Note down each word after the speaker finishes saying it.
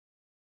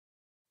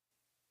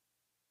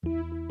The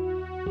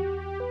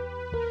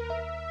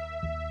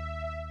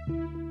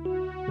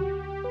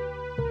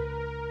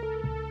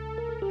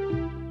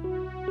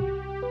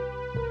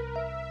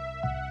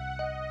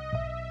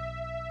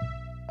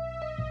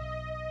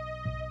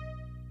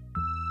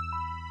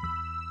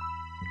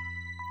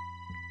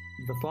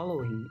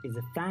following is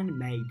a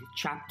fan-made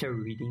chapter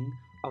reading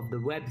of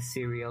the web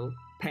serial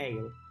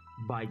Pale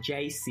by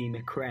J.C.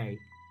 McCrae.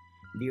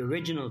 The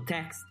original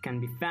text can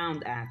be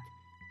found at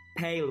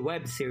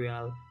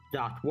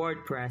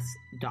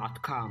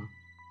palewebserial.wordpress.com.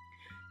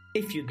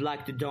 If you'd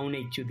like to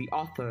donate to the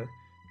author,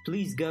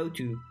 please go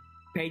to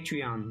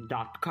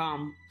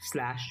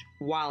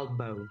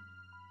patreon.com/wildbow.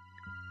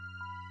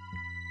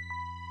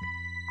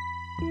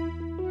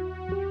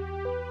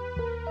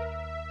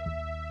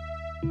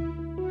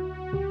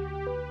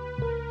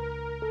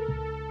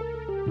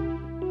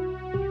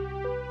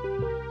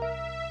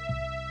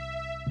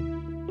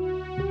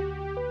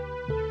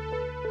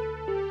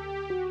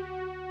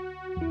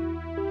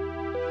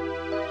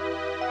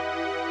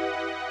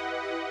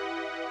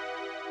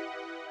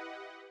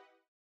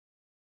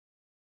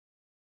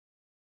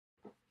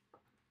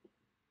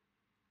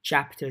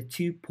 Chapter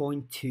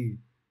 2.2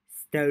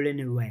 Stolen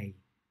Away.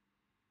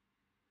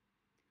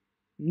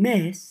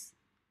 Miss!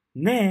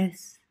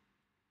 Miss!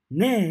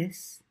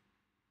 Miss!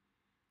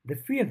 The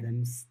three of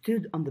them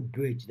stood on the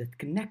bridge that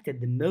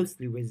connected the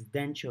mostly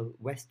residential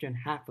western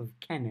half of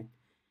Kennet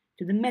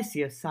to the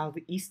messier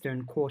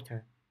southeastern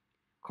quarter.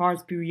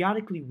 Cars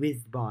periodically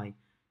whizzed by,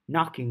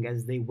 knocking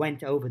as they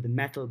went over the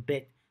metal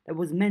bit that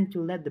was meant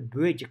to let the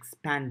bridge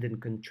expand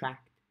and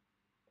contract.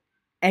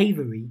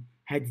 Avery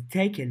had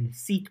taken a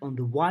seat on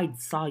the wide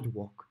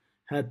sidewalk,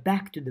 her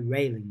back to the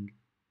railing.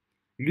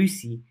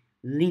 Lucy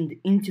leaned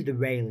into the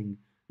railing,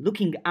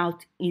 looking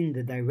out in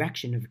the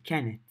direction of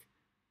Kenneth,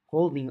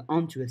 holding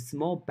onto a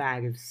small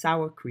bag of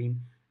sour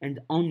cream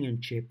and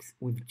onion chips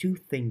with 2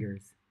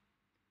 fingers.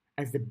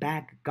 As the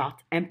bag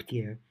got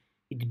emptier,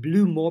 it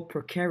blew more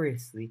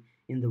precariously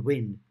in the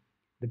wind.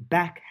 The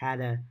bag had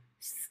a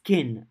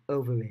skin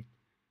over it,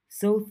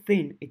 so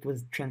thin it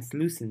was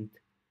translucent,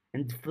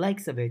 and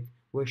flakes of it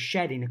were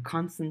shed in a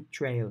constant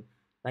trail,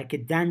 like a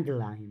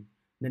dandelion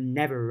that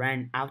never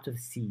ran out of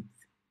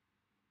seeds.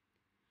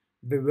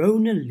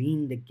 Verona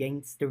leaned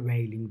against the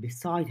railing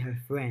beside her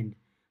friend,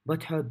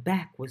 but her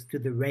back was to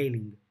the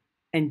railing,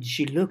 and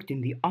she looked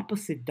in the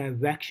opposite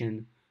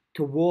direction,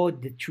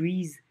 toward the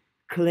trees,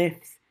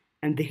 cliffs,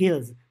 and the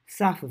hills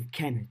south of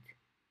Kennet.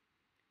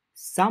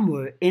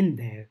 Somewhere in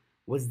there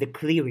was the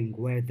clearing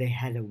where they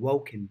had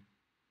awoken,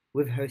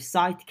 with her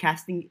sight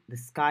casting the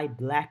sky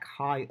black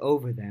high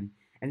over them,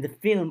 and the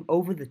film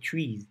over the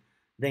trees.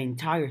 The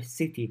entire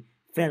city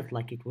felt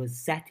like it was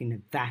set in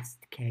a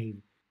vast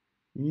cave,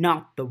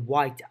 not the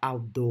white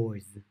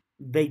outdoors.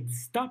 They'd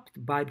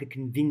stopped by the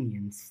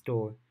convenience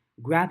store,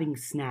 grabbing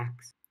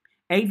snacks.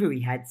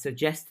 Avery had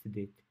suggested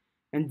it,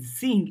 and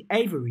seeing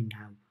Avery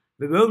now,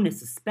 Verona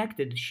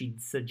suspected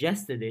she'd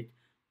suggested it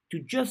to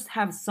just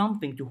have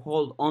something to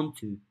hold on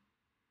to.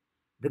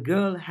 The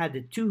girl had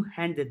a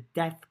 2-handed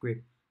death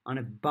grip on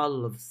a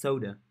bottle of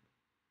soda.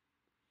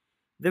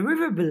 The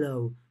river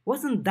below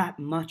wasn't that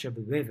much of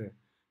a river,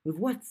 with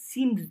what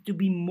seemed to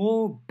be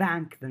more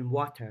bank than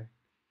water.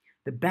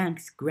 The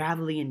banks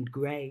gravelly and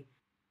grey,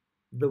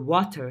 the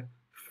water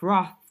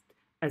frothed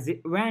as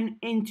it ran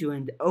into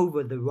and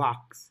over the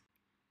rocks.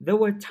 There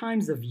were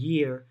times of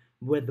year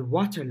where the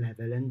water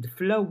level and the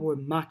flow were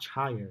much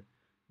higher.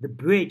 The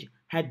bridge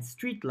had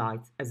street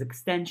lights as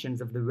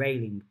extensions of the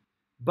railing,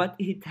 but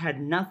it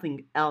had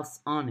nothing else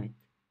on it.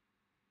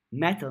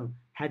 Metal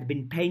had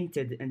been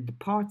painted, and the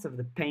parts of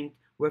the paint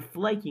were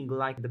flaking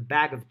like the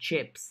bag of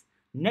chips,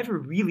 never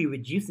really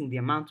reducing the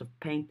amount of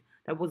paint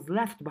that was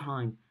left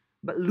behind,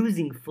 but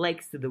losing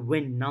flakes to the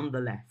wind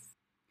nonetheless.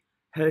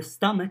 Her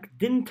stomach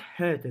didn't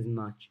hurt as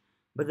much,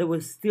 but there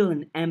was still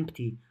an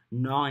empty,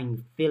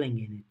 gnawing feeling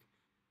in it,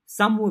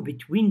 somewhere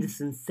between the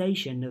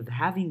sensation of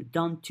having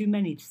done too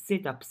many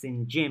sit-ups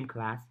in gym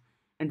class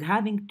and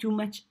having too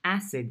much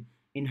acid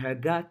in her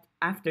gut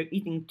after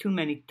eating too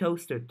many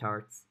toaster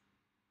tarts.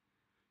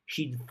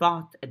 She'd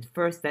thought at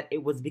first that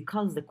it was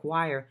because the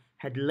choir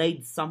had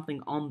laid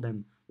something on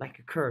them, like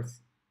a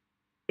curse.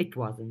 It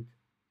wasn't.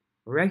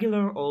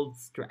 Regular old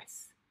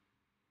stress.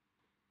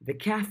 The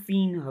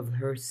caffeine of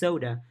her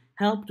soda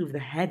helped with the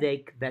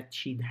headache that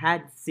she'd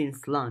had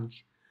since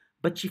lunch,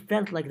 but she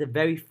felt like the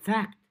very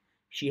fact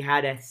she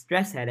had a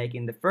stress headache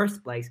in the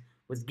first place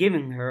was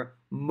giving her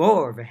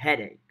more of a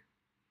headache.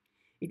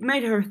 It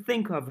made her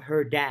think of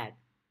her dad.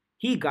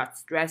 He got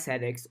stress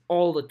headaches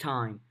all the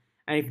time,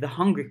 and if the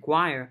hungry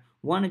choir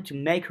wanted to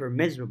make her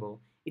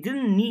miserable, it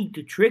didn't need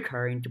to trick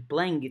her into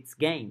playing its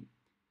game.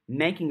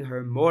 Making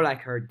her more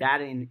like her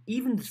dad in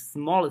even the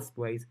smallest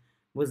ways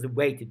was the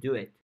way to do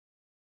it.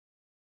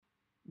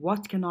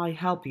 "What can I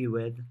help you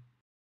with?"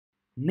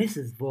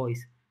 Mrs.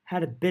 Voice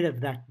had a bit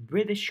of that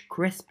British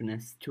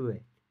crispness to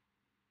it.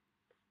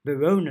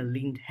 Verona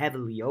leaned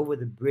heavily over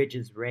the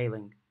bridge's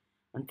railing,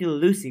 until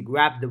Lucy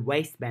grabbed the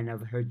waistband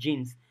of her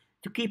jeans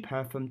to keep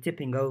her from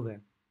tipping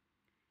over.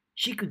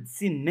 She could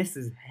see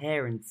Miss's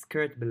hair and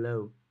skirt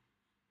below.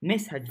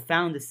 Miss had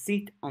found a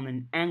seat on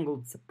an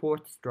angled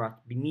support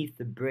strut beneath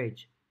the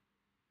bridge.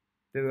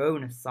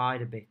 Verona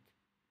sighed a bit.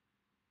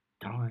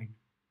 Darn.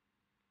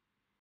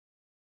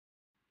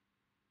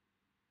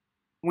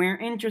 We're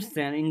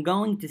interested in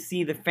going to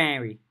see the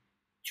fairy,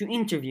 to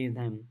interview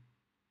them,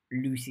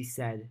 Lucy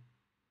said.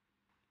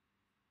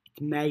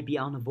 It may be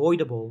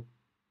unavoidable.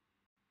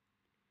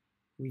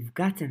 We've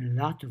gotten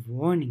a lot of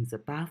warnings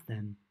about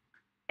them,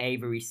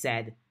 Avery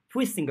said,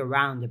 twisting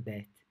around a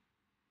bit.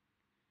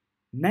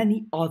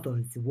 Many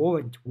others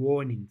weren't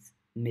warnings,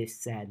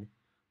 Miss said.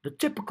 The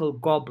typical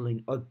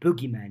goblin or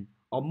boogeyman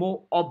are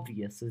more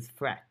obvious as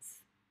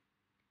threats.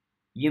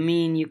 You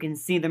mean you can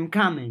see them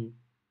coming?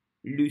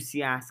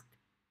 Lucy asked.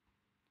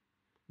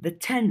 The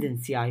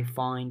tendency I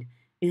find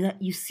is that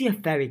you see a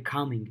fairy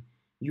coming,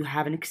 you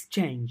have an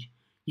exchange,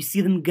 you see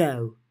them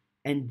go,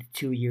 and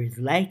 2 years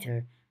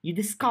later you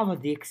discover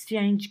the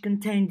exchange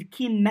contained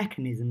key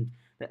mechanisms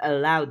that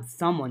allowed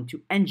someone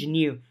to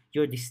engineer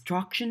your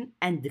destruction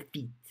and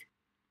defeat.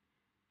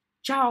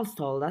 Charles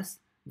told us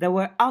there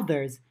were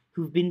others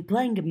who've been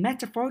playing a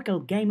metaphorical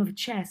game of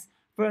chess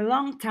for a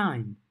long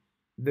time,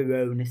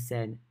 Verona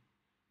said.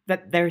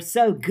 That they're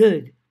so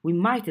good we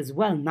might as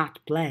well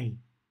not play.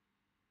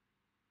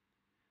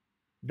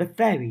 The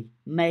fairy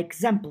may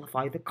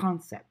exemplify the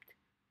concept,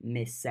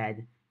 Miss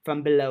said,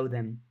 from below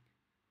them.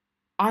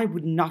 I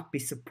would not be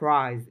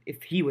surprised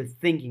if he was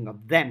thinking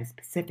of them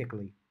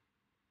specifically.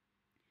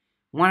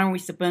 What are we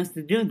supposed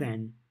to do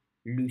then?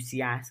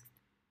 Lucy asked.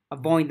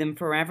 Avoid them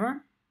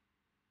forever?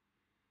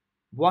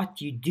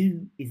 What you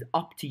do is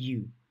up to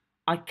you.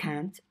 I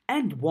can't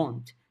and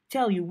won't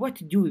tell you what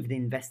to do with the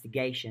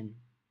investigation.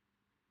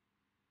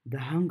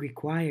 The hungry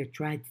choir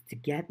tried to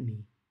get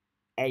me,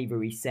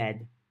 Avery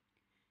said.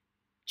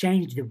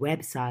 Changed the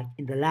website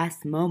in the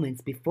last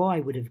moments before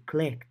I would have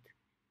clicked.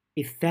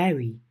 If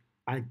fairy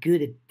are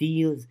good at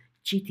deals,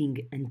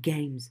 cheating, and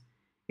games,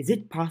 is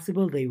it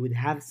possible they would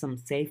have some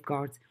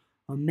safeguards,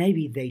 or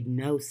maybe they'd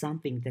know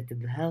something that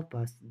would help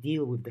us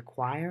deal with the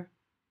choir?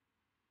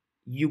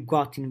 You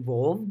got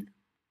involved?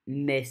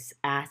 Miss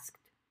asked.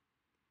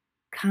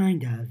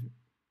 Kind of,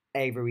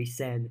 Avery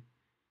said.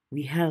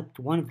 We helped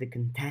one of the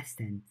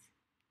contestants.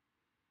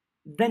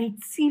 Then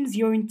it seems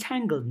you're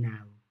entangled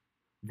now.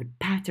 The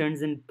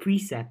patterns and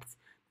precepts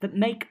that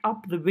make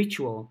up the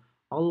ritual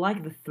are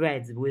like the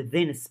threads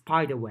within a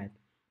spider web.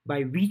 By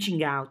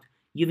reaching out,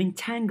 you've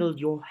entangled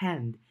your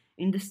hand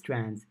in the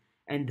strands,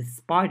 and the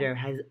spider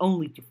has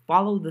only to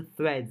follow the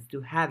threads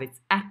to have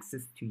its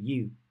access to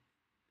you.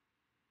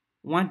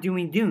 What do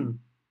we do?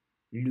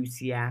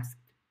 Lucy asked.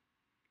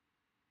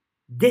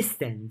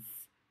 Distance,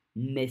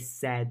 Miss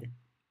said.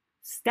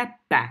 Step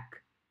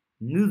back.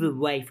 Move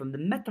away from the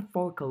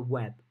metaphorical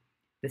web.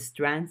 The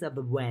strands of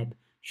the web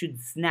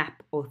should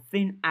snap or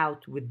thin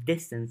out with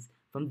distance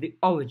from the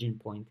origin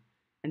point,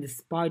 and the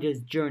spider's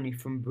journey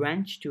from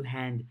branch to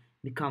hand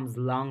becomes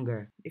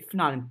longer, if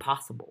not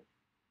impossible.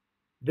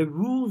 The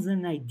rules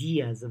and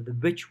ideas of the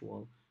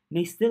ritual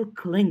may still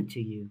cling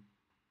to you.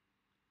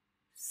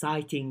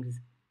 Sightings,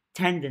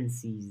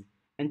 tendencies,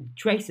 and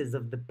traces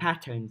of the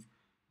patterns,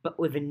 but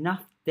with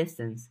enough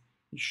distance,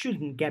 you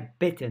shouldn't get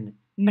bitten,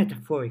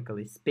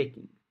 metaphorically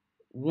speaking.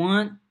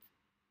 What?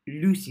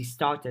 Lucy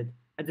started.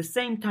 At the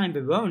same time,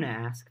 Verona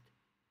asked,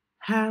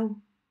 How?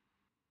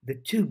 The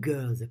two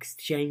girls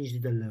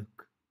exchanged a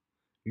look.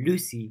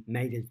 Lucy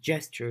made a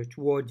gesture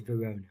towards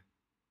Verona.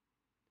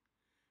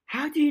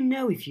 How do you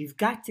know if you've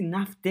got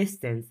enough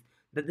distance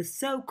that the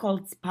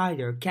so-called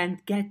spider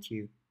can't get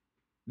you?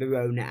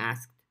 Verona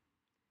asked.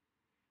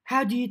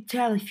 How do you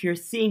tell if you're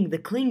seeing the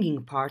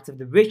clinging parts of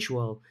the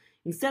ritual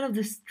instead of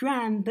the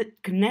strand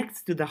that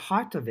connects to the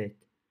heart of it,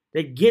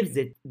 that gives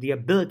it the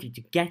ability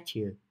to get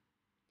you?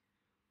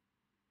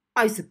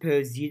 I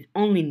suppose you'd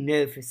only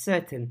know for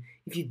certain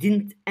if you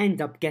didn't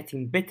end up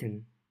getting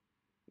bitten.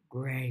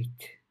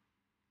 Great,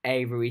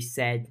 Avery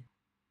said.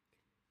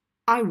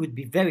 I would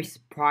be very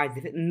surprised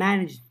if it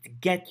managed to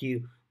get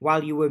you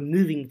while you were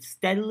moving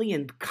steadily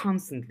and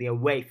constantly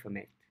away from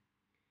it.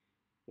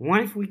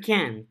 What if we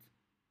can't?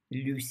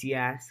 Lucy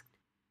asked.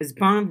 As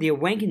part of the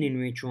awakening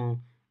ritual,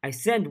 I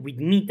said we'd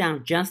mete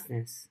out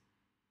justice.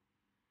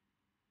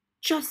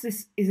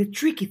 Justice is a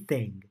tricky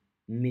thing,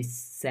 Miss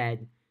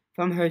said,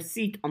 from her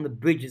seat on the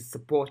bridge's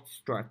support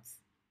struts.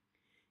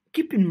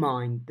 Keep in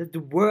mind that the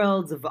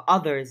worlds of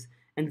others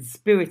and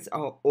spirits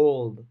are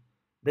old.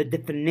 The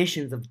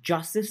definitions of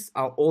justice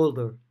are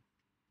older.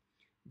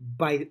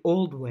 By the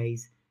old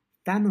ways,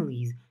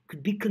 families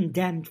could be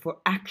condemned for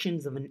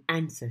actions of an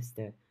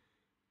ancestor.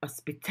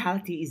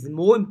 Hospitality is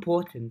more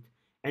important,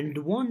 and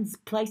one's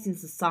place in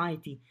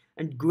society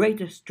and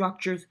greater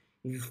structures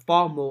is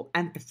far more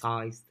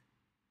emphasized.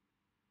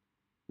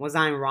 Was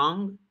I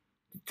wrong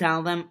to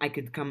tell them I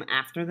could come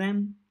after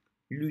them?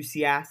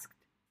 Lucy asked.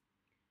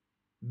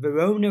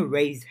 Verona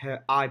raised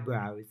her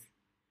eyebrows.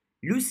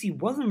 Lucy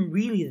wasn't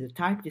really the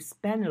type to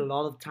spend a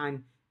lot of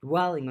time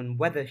dwelling on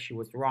whether she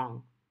was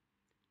wrong.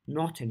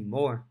 Not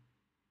anymore.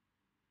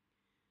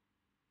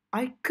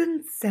 I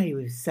couldn't say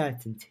with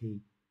certainty,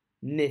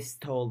 Miss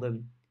told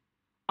him.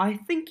 I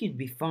think you'd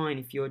be fine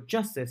if your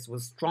justice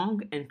was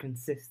strong and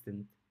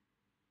consistent.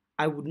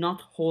 I would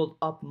not hold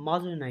up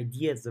modern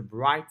ideas of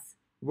rights,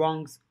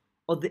 wrongs,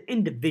 or the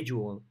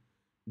individual,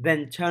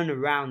 then turn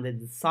around and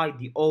decide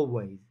the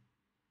always.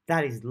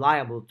 That is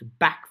liable to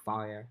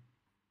backfire.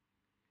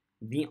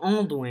 The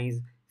old ways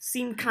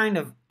seem kind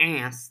of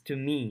ass to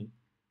me,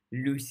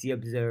 Lucy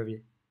observed.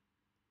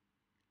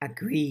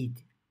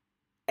 Agreed,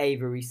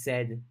 Avery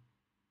said.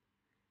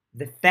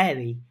 The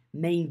fairy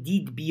may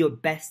indeed be your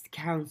best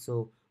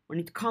counsel when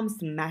it comes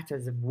to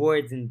matters of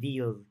words and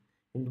deals,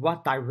 and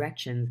what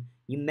directions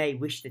you may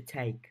wish to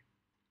take.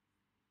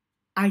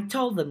 I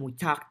told them we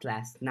talked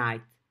last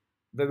night,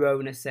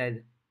 Verona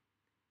said.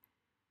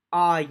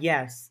 Ah,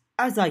 yes,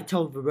 as I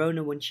told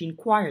Verona when she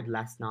inquired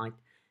last night,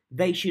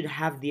 they should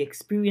have the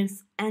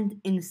experience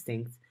and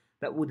instincts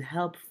that would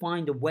help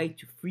find a way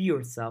to free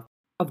yourself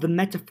of the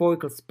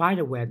metaphorical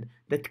spiderweb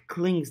that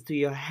clings to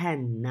your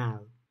hand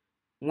now.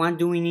 What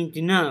do we need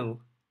to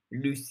know?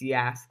 Lucy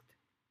asked.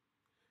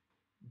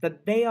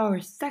 That they are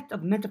a set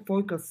of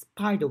metaphorical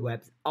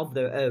spiderwebs of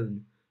their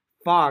own,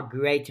 far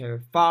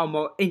greater, far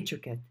more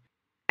intricate,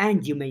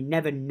 and you may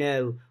never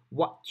know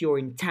what you're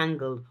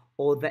entangled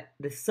or that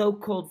the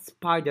so-called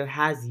spider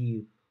has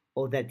you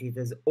or that it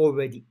has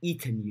already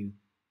eaten you.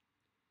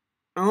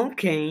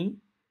 Okay,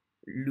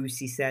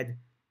 Lucy said.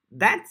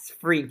 That's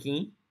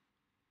freaky.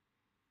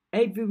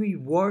 Avery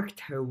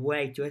worked her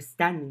way to a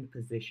standing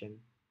position.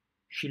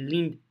 She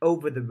leaned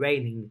over the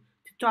railing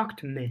to talk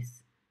to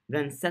Miss,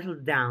 then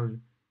settled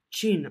down,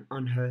 chin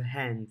on her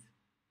hands.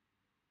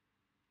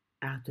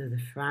 Out of the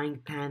frying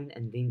pan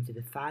and into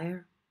the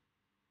fire?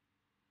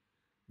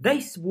 They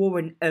swore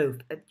an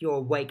oath at your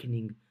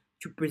awakening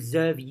to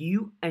preserve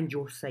you and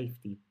your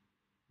safety.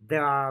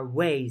 There are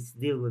ways to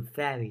deal with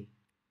fairy.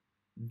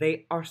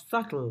 They are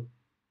subtle,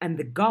 and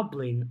the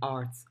goblin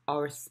arts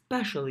are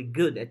especially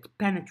good at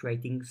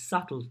penetrating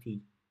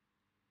subtlety.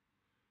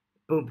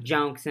 Poop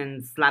jokes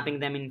and slapping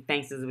them in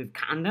faces with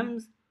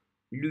condoms?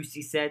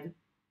 Lucy said.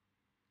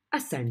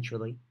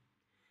 Essentially.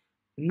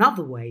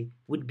 Another way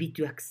would be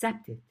to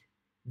accept it.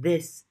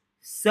 This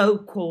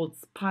so-called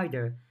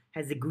spider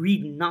has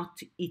agreed not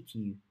to eat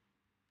you.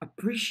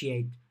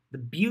 Appreciate the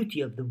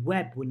beauty of the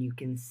web when you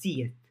can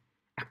see it.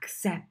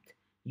 Accept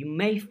you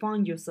may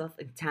find yourself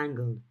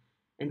entangled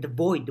and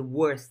avoid the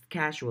worst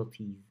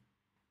casualties.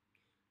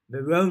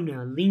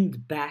 Verona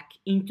leaned back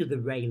into the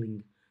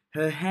railing,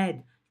 her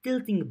head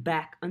tilting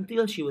back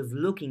until she was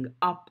looking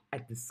up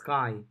at the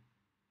sky.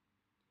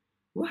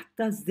 What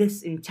does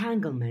this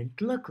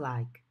entanglement look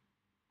like?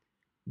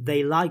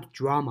 They like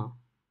drama.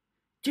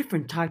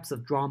 Different types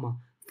of drama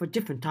for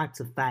different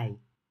types of fae.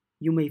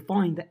 You may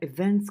find that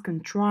events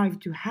contrive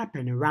to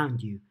happen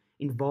around you,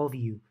 involve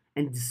you,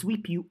 and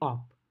sweep you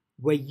up.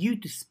 Were you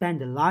to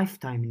spend a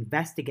lifetime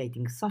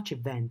investigating such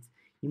events,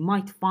 you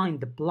might find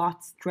the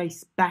plots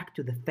trace back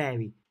to the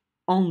fairy,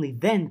 only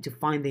then to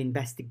find the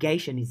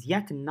investigation is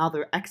yet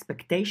another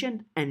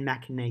expectation and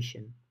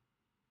machination.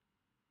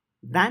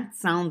 That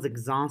sounds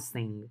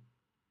exhausting,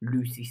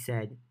 Lucy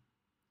said.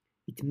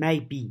 It may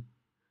be.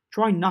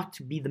 Try not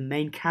to be the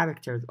main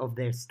characters of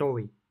their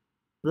story.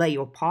 Play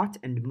your part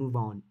and move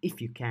on,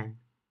 if you can.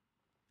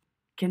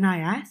 Can I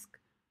ask?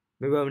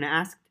 Verona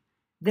asked.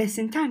 This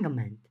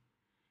entanglement.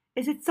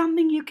 Is it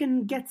something you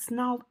can get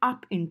snarled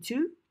up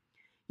into?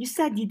 You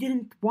said you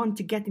didn't want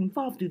to get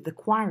involved with the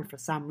choir for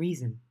some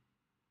reason.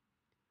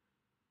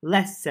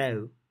 Less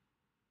so.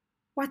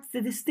 What's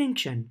the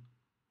distinction?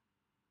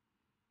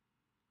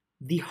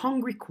 The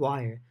hungry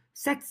choir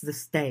sets the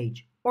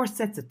stage, or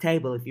sets a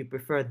table if you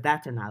prefer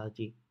that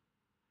analogy.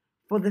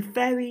 For the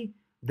fairy,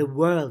 the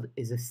world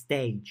is a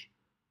stage.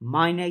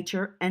 My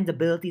nature and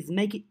abilities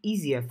make it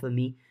easier for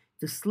me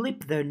to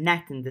slip their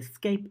net and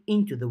escape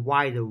into the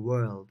wider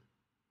world.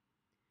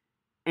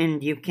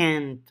 And you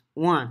can't,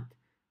 what,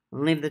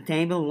 leave the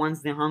table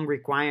once the hungry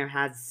choir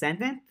has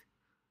set it?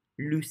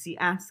 Lucy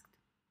asked.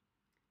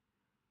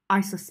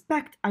 I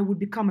suspect I would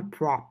become a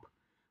prop,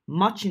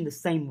 much in the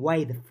same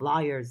way the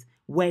flyers,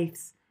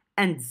 waifs,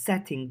 and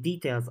setting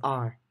details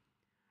are.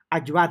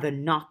 I'd rather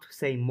not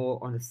say more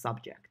on the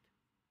subject.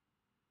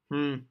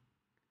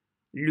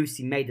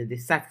 Lucy made a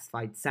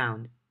dissatisfied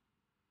sound.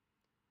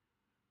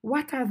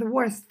 What are the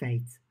worst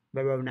fates?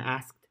 Verona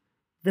asked.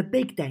 The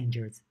big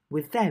dangers,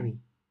 with fairy.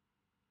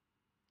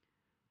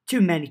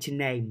 Too many to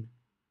name.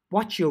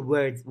 Watch your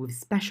words with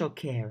special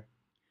care.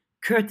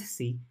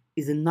 Courtesy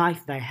is a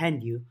knife they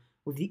hand you,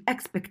 with the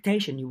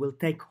expectation you will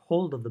take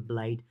hold of the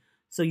blade,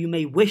 so you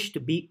may wish to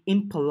be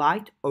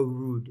impolite or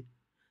rude.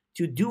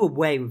 To do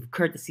away with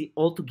courtesy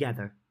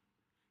altogether.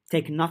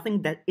 Take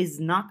nothing that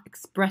is not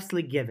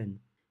expressly given.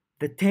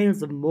 The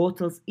tales of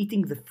mortals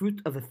eating the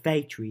fruit of a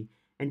fay tree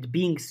and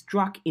being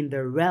struck in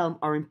their realm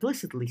are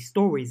implicitly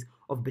stories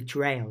of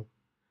betrayal.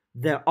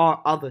 There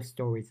are other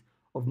stories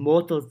of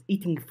mortals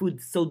eating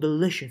food so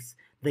delicious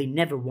they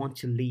never want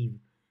to leave,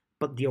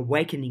 but the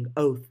awakening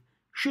oath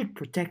should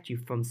protect you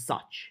from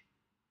such.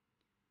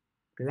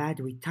 Glad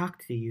we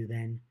talked to you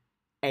then,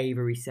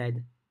 Avery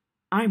said.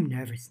 I'm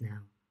nervous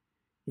now.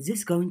 Is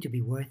this going to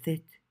be worth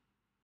it?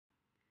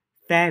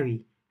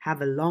 Fairy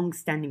have a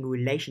long-standing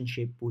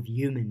relationship with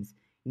humans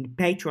in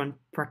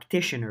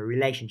patron-practitioner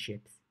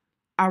relationships.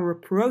 Our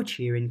approach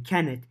here in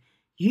Kennet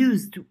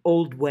used to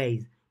old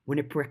ways when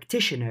a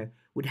practitioner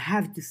would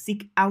have to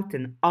seek out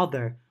an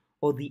other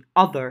or the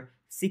other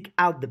seek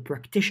out the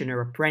practitioner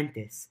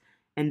apprentice,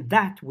 and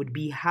that would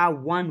be how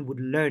one would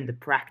learn the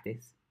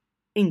practice.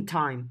 In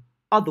time,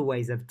 other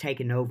ways have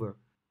taken over,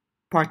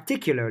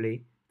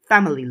 particularly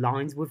family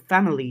lines with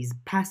families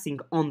passing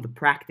on the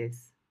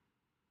practice.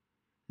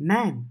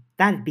 Man,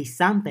 that'd be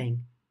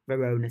something,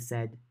 Verona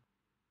said.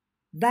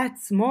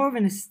 That's more of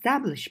an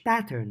established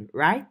pattern,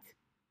 right?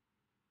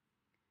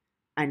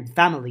 And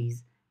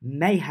families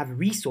may have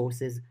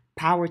resources,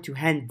 power to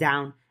hand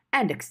down,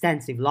 and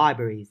extensive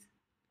libraries.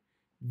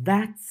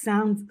 That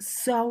sounds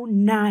so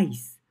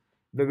nice,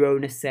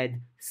 Verona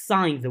said,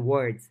 sighing the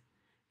words.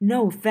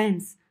 No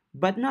offense,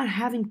 but not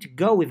having to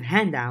go with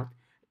handout,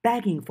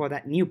 begging for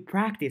that new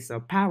practice or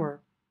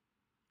power.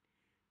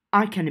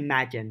 I can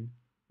imagine,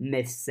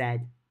 Miss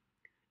said.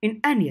 In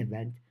any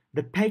event,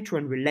 the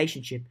patron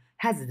relationship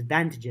has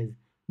advantages,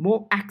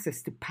 more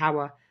access to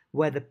power,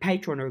 where the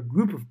patron or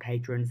group of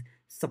patrons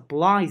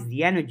supplies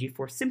the energy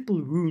for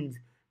simple runes,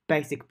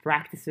 basic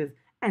practices,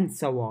 and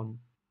so on.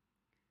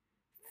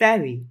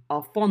 Fairy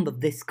are fond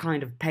of this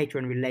kind of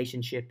patron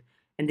relationship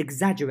and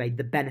exaggerate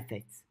the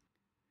benefits.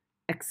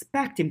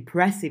 Expect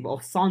impressive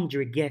or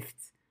sundry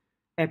gifts,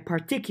 a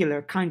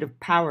particular kind of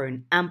power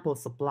in ample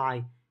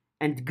supply,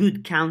 and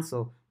good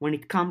counsel when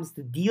it comes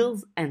to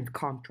deals and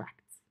contracts.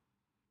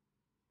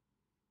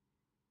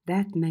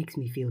 That makes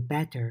me feel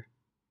better,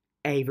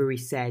 Avery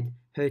said,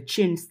 her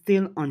chin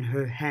still on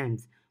her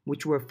hands,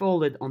 which were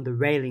folded on the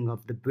railing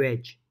of the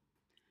bridge.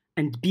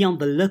 And be on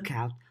the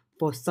lookout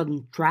for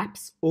sudden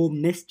traps or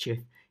mischief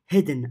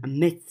hidden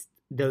amidst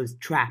those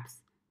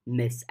traps,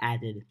 Miss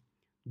added.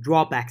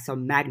 Drawbacks are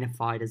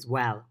magnified as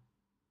well.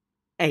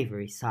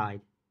 Avery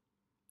sighed.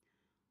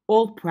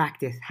 All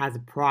practice has a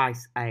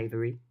price,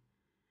 Avery.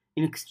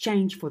 In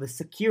exchange for the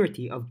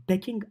security of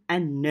picking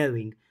and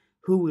knowing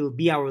who will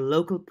be our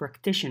local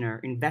practitioner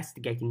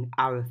investigating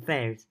our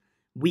affairs,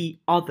 we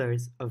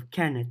others of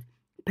Kennet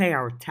pay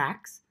our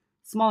tax,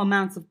 small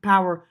amounts of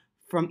power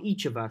from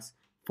each of us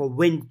for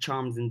wind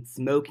charms and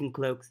smoking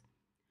cloaks.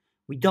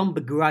 We don't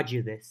begrudge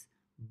you this,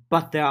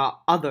 but there are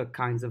other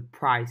kinds of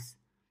price,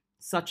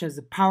 such as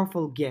a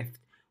powerful gift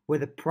where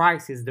the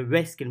price is the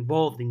risk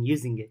involved in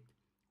using it,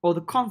 or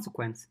the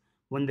consequence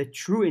when the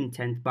true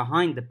intent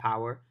behind the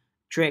power,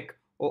 trick,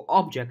 or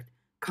object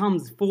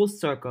comes full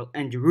circle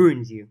and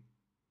ruins you.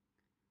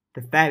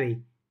 The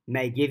fairy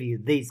may give you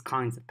these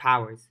kinds of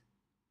powers.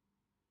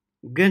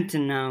 Good to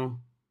know,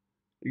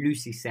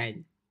 Lucy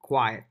said,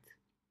 quiet.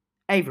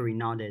 Avery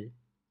nodded.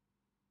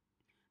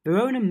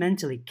 Verona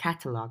mentally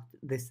catalogued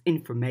this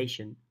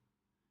information.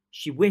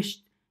 She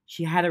wished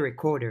she had a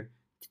recorder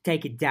to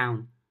take it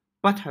down,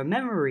 but her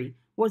memory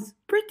was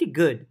pretty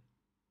good.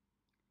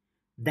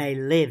 They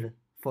live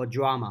for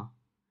drama.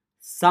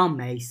 Some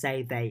may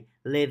say they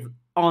live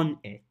on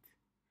it.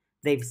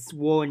 They've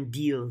sworn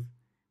deals.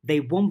 They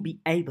won't be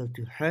able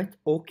to hurt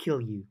or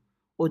kill you,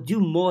 or do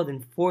more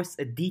than force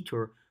a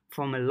detour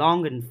from a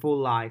long and full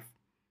life.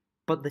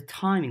 But the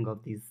timing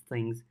of these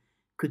things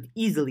could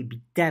easily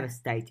be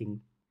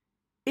devastating.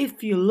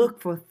 If you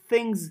look for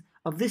things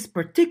of this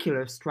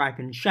particular stripe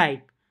and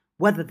shape,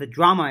 whether the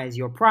drama is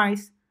your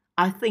price,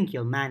 I think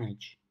you'll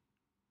manage.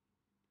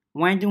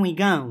 Where do we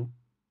go?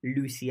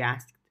 Lucy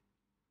asked.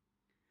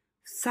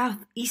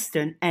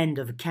 Southeastern end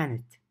of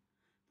Kennet.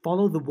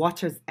 Follow the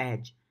water's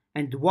edge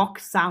and walk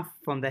south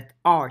from that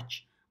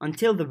arch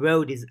until the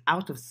road is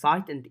out of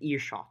sight and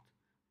earshot.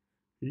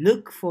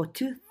 Look for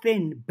two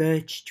thin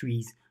birch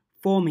trees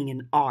forming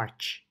an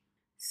arch.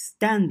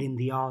 Stand in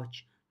the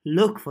arch.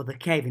 Look for the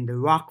cave in the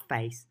rock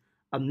face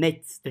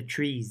amidst the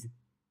trees.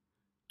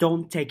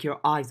 Don't take your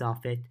eyes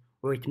off it,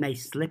 or it may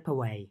slip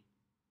away.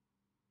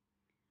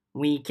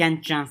 We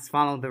can't just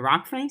follow the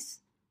rock face?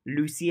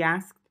 Lucy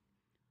asked.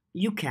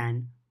 You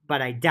can,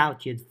 but I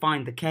doubt you'd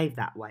find the cave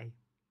that way.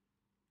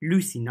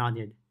 Lucy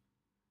nodded.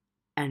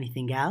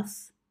 Anything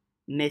else?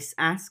 Miss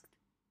asked.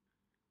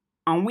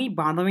 Are we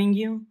bothering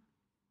you?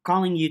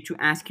 Calling you to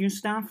ask you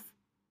stuff?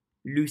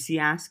 Lucy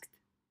asked.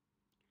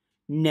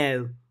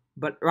 No,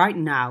 but right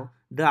now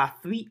there are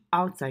 3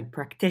 outside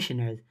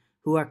practitioners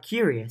who are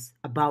curious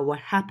about what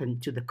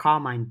happened to the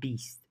Carmine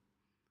beast.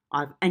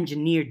 I've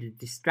engineered the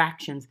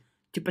distractions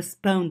to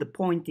postpone the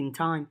point in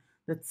time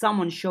that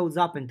someone shows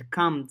up and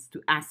comes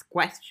to ask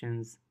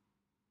questions.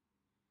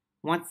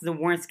 What's the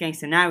worst case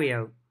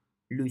scenario?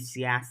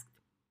 Lucy asked.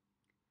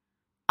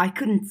 I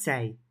couldn't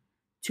say.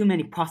 Too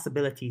many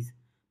possibilities,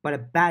 but a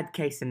bad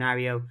case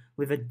scenario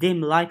with a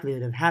dim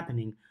likelihood of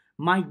happening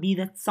might be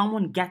that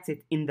someone gets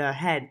it in their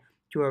head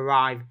to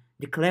arrive,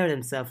 declare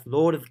themselves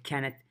Lord of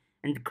Kennet,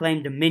 and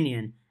claim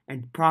dominion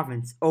and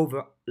province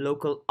over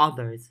local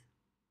others.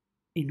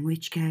 In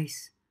which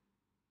case,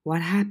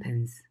 what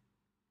happens?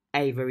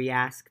 Avery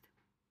asked.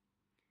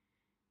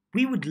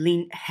 We would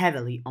lean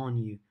heavily on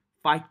you,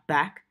 fight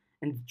back,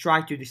 and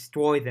try to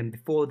destroy them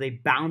before they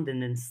bound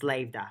and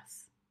enslaved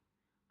us.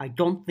 I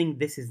don't think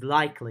this is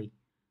likely.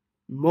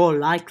 More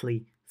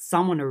likely,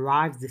 someone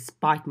arrives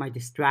despite my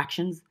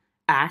distractions,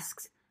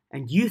 asks,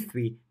 and you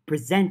three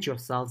present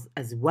yourselves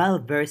as well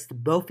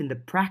versed both in the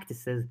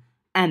practices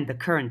and the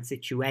current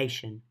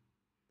situation.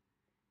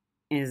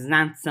 Is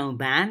that so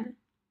bad?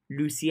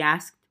 Lucy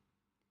asked.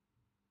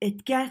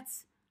 It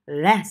gets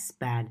less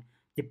bad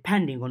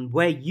depending on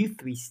where you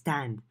three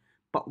stand,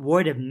 but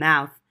word of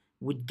mouth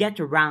would get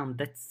around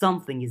that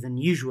something is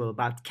unusual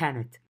about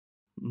Kenneth.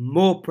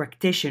 More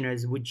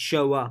practitioners would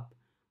show up,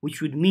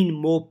 which would mean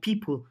more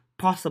people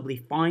possibly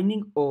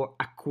finding or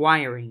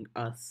acquiring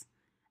us.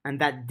 And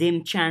that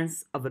dim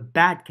chance of a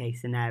bad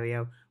case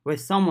scenario where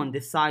someone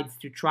decides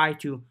to try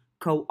to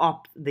co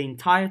opt the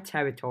entire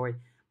territory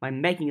by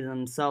making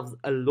themselves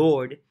a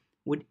lord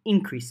would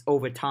increase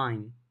over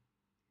time.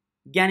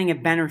 Getting a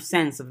better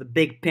sense of the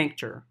big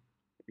picture,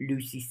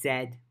 Lucy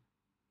said.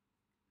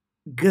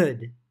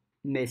 Good,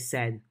 Miss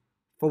said.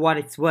 For what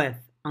it's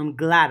worth, I'm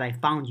glad I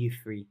found you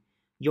three.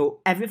 You're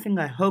everything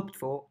I hoped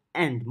for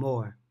and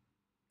more.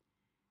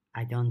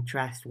 I don't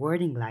trust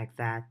wording like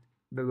that,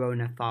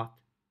 Verona thought.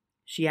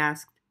 She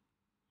asked,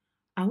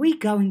 Are we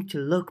going to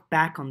look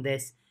back on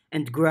this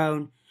and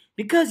groan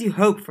because you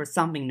hope for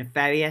something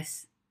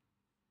nefarious?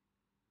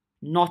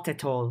 Not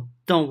at all,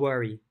 don't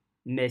worry,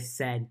 Miss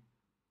said.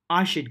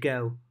 I should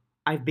go.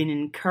 I've been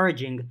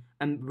encouraging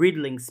a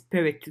riddling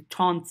spirit to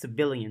taunt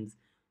civilians,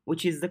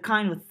 which is the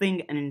kind of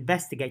thing an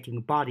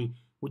investigating body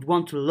would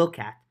want to look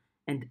at,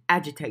 and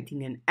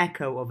agitating an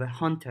echo of a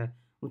hunter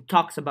who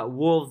talks about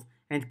wolves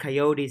and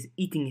coyotes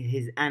eating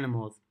his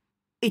animals.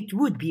 It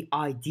would be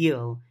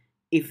ideal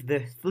if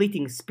the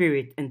fleeting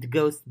spirit and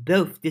ghost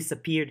both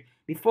disappeared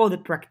before the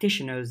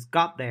practitioners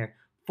got there,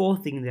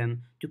 forcing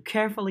them to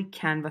carefully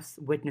canvass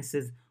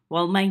witnesses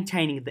while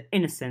maintaining the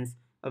innocence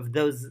of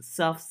those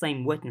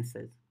self-same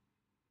witnesses.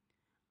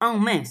 Oh,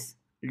 miss,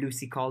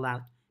 Lucy called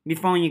out,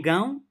 before you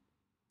go?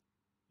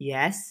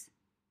 Yes?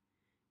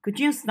 Could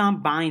you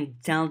stop by and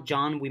tell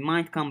John we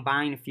might come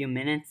by in a few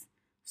minutes,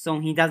 so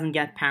he doesn't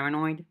get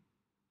paranoid?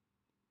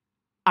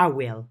 I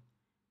will.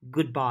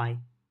 Goodbye.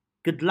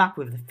 Good luck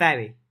with the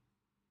ferry.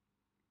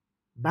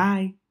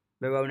 Bye,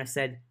 Verona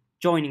said,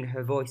 joining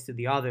her voice to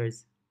the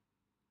others.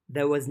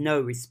 There was no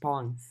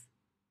response.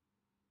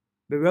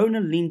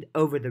 Verona leaned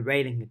over the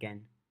railing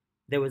again.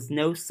 There was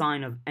no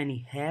sign of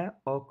any hair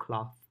or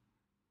cloth.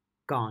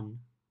 Gone.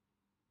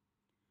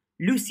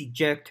 Lucy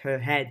jerked her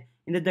head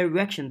in the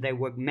direction they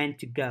were meant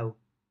to go.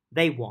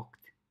 They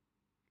walked.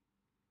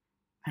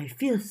 I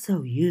feel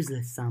so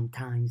useless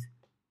sometimes,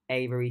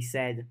 Avery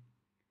said.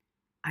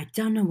 I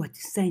don't know what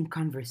to say in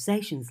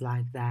conversations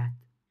like that.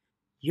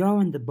 You're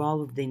on the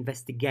ball of the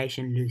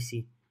investigation,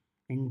 Lucy,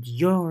 and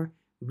you're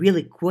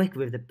really quick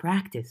with the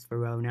practice,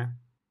 Verona.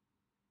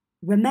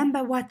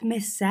 Remember what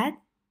Miss said?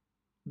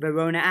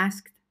 Verona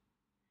asked.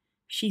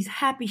 She's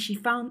happy she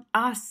found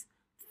us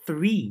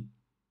three.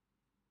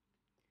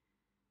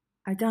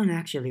 I don't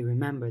actually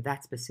remember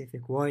that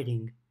specific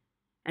wording,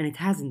 and it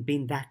hasn't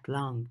been that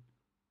long,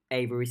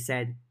 Avery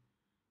said,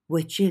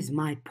 which is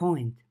my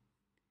point.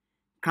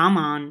 Come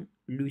on,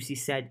 Lucy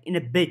said in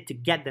a bid to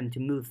get them to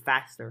move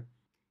faster.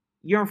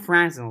 You're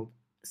frazzled,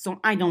 so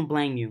I don't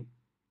blame you.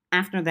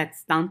 After that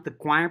stunt the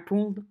choir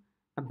pulled,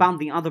 about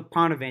the other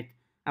part of it,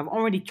 I've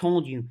already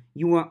told you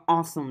you were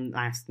awesome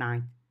last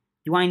night.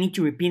 Do I need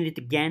to repeat it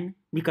again?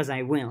 Because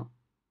I will.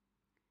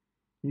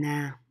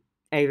 Nah,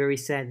 Avery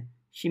said.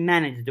 She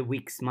managed a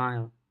weak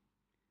smile.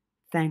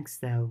 Thanks,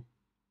 though.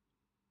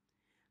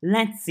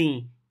 Let's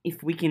see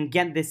if we can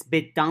get this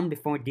bit done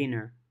before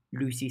dinner,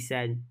 Lucy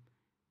said.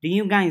 Do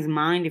you guys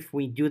mind if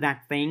we do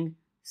that thing?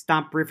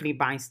 Stop briefly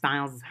by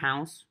Styles'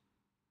 house?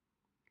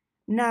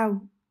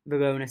 No,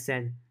 Verona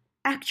said.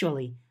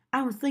 Actually,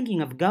 I was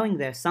thinking of going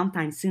there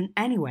sometime soon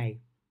anyway.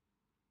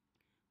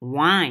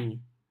 Why?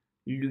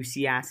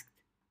 Lucy asked.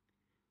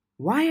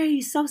 Why are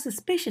you so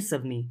suspicious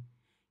of me?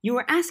 You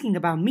were asking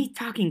about me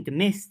talking to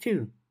Miss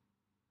too.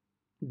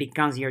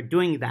 Because you're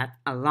doing that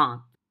a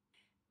lot.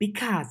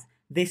 Because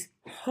this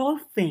whole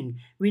thing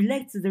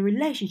relates to the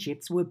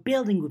relationships we're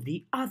building with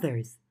the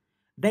others.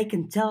 They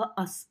can tell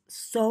us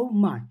so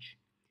much.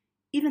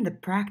 Even the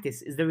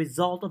practice is the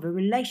result of a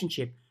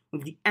relationship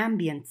with the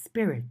ambient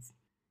spirits.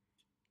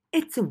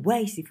 It's a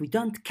waste if we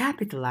don't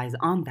capitalize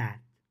on that.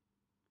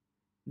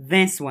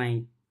 This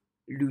way,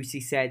 Lucy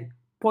said,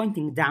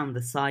 pointing down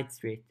the side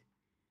street.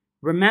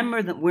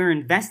 Remember that we're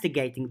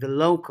investigating the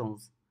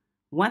locals.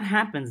 What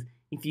happens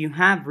if you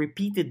have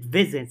repeated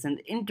visits and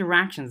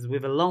interactions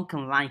with a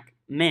local like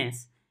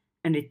Miss,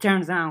 and it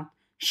turns out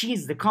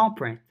she's the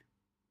culprit?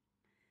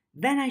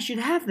 Then I should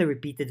have the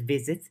repeated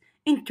visits,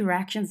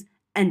 interactions,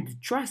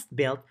 and trust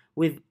built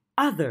with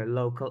other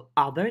local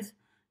others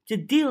to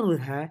deal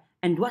with her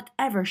and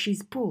whatever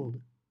she's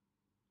pulled.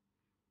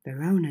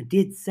 Verona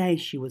did say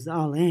she was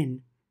all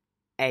in,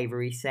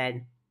 Avery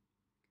said.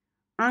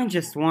 I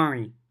just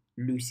worry,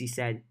 Lucy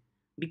said,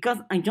 because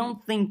I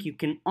don't think you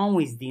can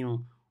always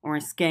deal or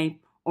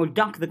escape or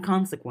duck the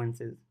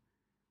consequences.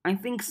 I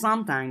think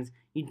sometimes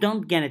you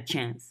don't get a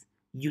chance.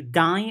 You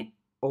die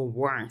or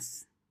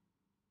worse.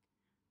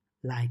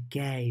 Like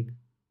Gabe,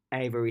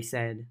 Avery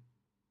said.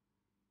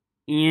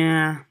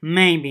 Yeah,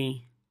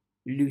 maybe,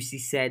 Lucy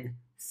said,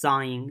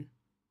 sighing.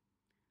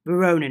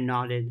 Verona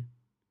nodded.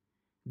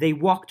 They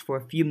walked for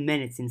a few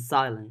minutes in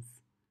silence.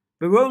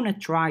 Verona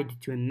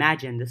tried to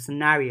imagine the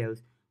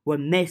scenarios where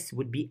Miss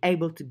would be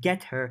able to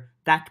get her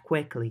that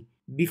quickly,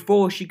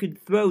 before she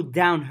could throw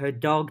down her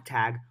dog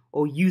tag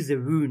or use a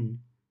rune.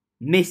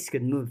 Miss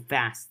could move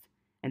fast,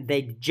 and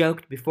they'd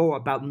joked before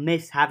about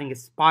Miss having a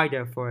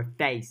spider for a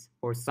face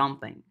or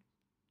something.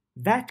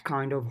 That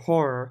kind of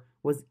horror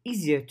was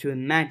easier to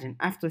imagine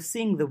after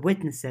seeing the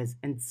witnesses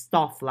and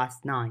stuff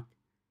last night.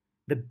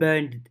 The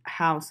burned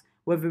house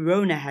where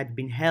Verona had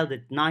been held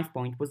at knife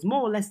point was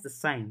more or less the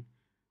same.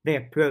 They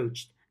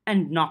approached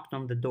and knocked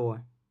on the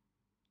door.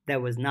 There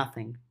was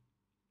nothing.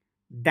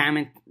 Damn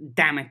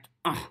it,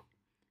 ugh,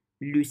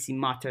 Lucy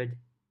muttered.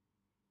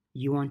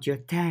 You want your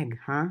tag,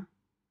 huh?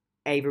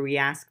 Avery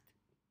asked.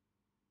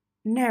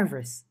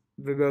 Nervous,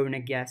 Verona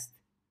guessed.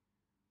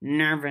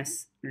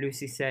 Nervous,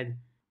 Lucy said.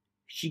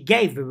 She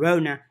gave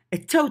Verona a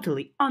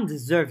totally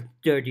undeserved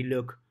dirty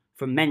look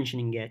for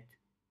mentioning it.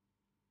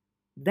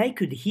 They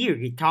could hear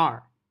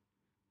guitar.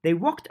 They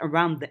walked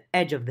around the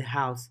edge of the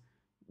house,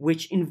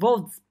 which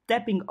involved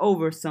stepping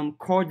over some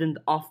cordoned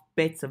off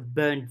bits of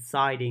burned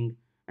siding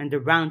and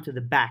around to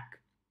the back.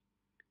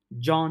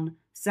 John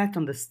sat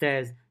on the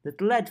stairs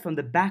that led from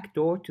the back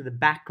door to the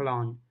back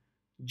lawn.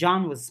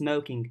 John was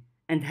smoking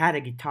and had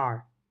a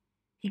guitar.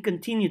 He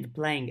continued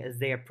playing as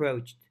they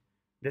approached.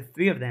 The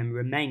three of them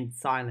remained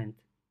silent.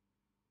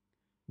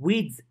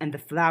 Weeds and the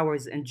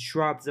flowers and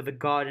shrubs of a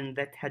garden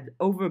that had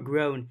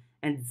overgrown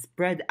and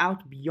spread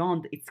out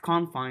beyond its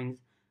confines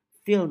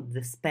filled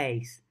the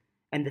space,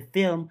 and the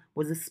film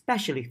was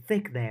especially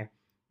thick there,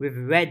 with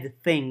red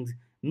things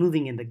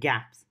moving in the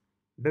gaps.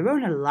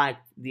 Verona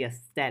liked the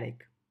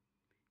aesthetic.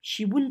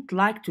 She wouldn't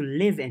like to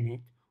live in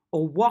it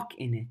or walk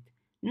in it,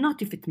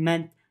 not if it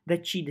meant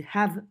that she'd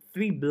have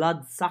 3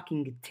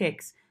 blood-sucking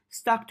ticks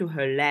stuck to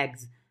her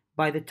legs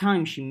by the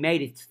time she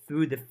made it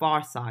through the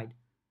far side.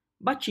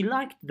 But she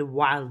liked the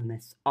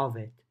wildness of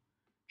it.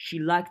 She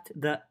liked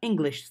the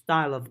English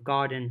style of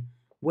garden,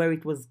 where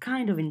it was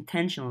kind of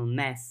intentional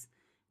mess,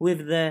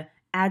 with the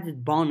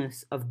added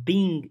bonus of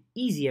being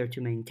easier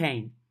to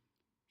maintain.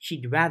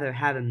 She'd rather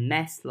have a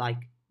mess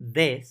like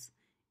this,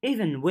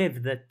 even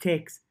with the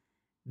ticks,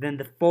 than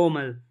the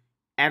formal,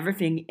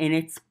 everything in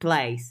its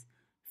place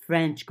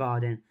French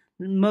garden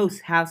that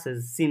most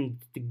houses seemed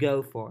to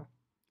go for.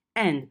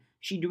 And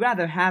she'd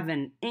rather have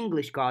an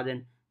English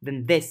garden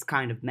than this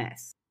kind of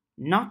mess.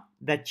 Not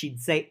that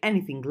she'd say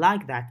anything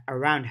like that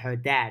around her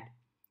dad.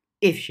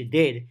 If she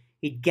did,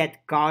 he'd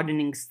get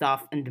gardening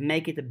stuff and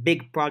make it a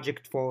big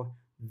project for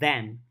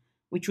them,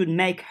 which would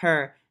make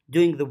her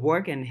doing the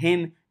work and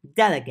him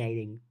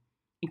delegating.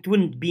 It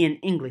wouldn't be an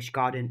English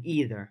garden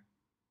either.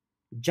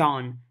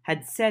 John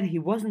had said he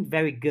wasn't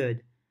very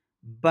good,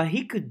 but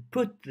he could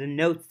put the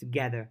notes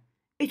together.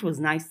 It was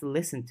nice to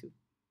listen to.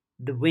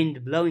 The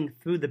wind blowing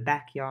through the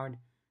backyard,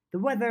 the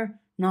weather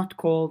not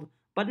cold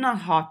but not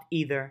hot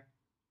either,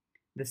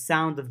 the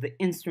sound of the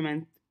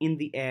instrument in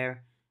the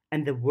air,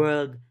 and the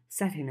world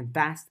set in a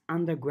vast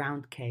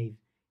underground cave,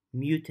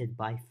 muted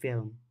by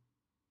film.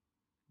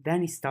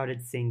 Then he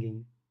started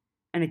singing,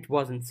 and it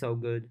wasn't so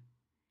good.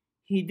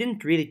 He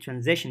didn't really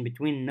transition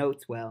between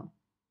notes well.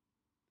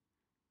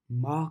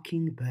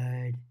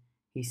 Mockingbird,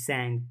 he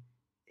sang,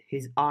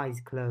 his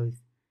eyes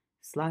closed,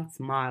 slight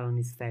smile on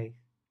his face.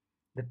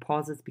 The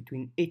pauses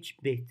between each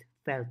bit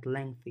felt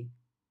lengthy.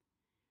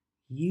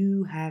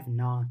 You have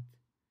not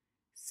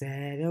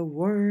said a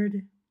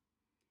word.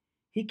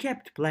 He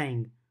kept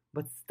playing,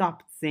 but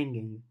stopped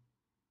singing.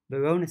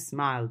 Verona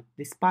smiled,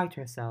 despite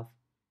herself,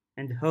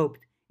 and hoped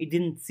it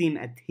didn't seem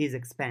at his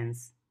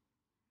expense.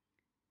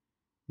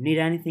 Need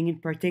anything in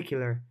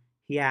particular?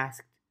 He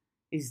asked,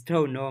 his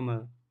tone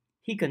normal.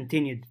 He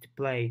continued to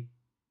play.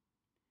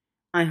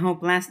 I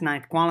hope last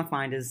night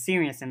qualified as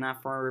serious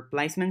enough for a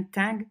replacement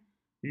tag,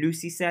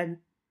 Lucy said.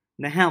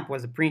 The help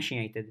was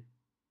appreciated.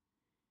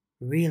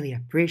 Really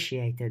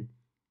appreciated,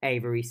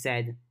 Avery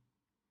said.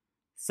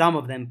 Some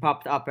of them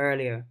popped up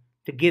earlier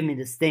to give me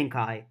the stink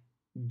eye,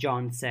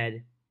 John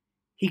said.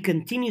 He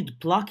continued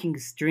plucking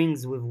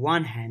strings with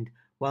one hand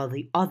while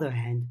the other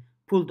hand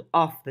pulled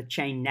off the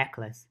chain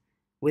necklace.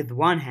 With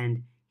one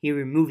hand he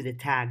removed the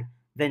tag,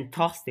 then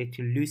tossed it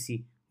to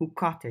Lucy, who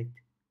caught it.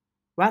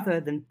 Rather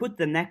than put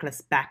the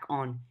necklace back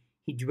on,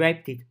 he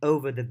draped it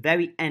over the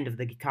very end of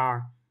the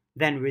guitar,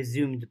 then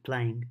resumed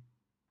playing.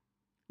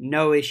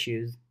 No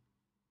issues.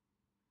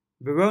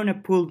 Verona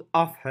pulled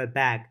off her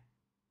bag.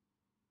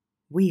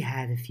 We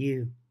had a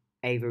few,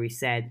 Avery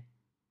said.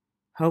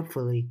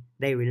 Hopefully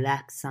they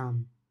relax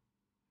some.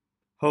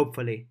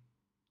 Hopefully,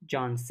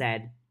 John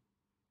said.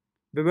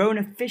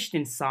 Verona fished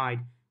inside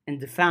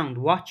and found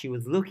what she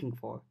was looking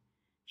for.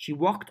 She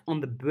walked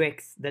on the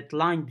bricks that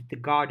lined the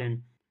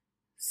garden,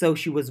 so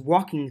she was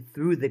walking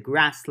through the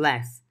grass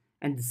less,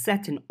 and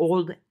set an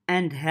old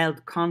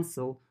handheld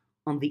console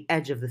on the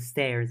edge of the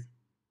stairs.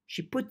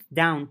 She put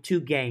down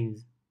 2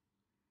 games.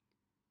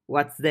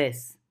 "What's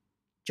this?"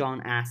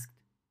 John asked.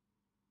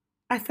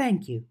 "I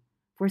thank you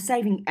for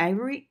saving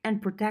Avery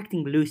and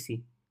protecting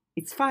Lucy.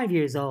 It's 5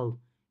 years old.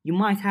 You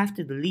might have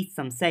to delete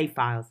some save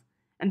files,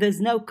 and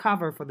there's no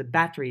cover for the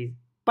batteries,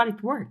 but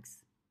it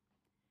works."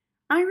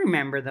 "I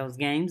remember those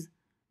games,"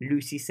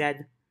 Lucy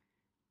said.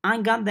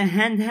 "I got the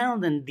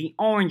handheld and the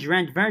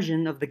orange-red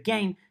version of the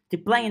game to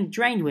play in the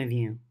train with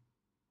you."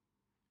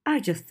 "I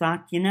just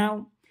thought,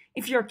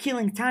 if you're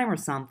killing time or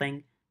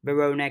something,"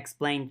 Verona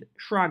explained,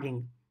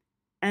 shrugging.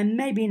 "And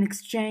maybe in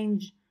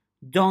exchange,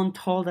 don't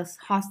hold us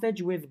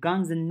hostage with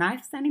guns and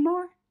knives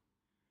anymore?"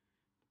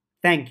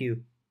 "Thank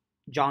you,"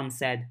 John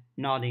said,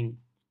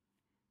 nodding.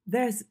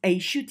 "There's a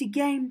shooty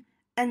game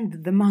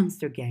and the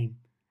monster game.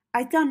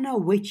 I don't know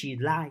which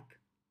you'd like."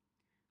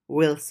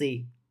 "We'll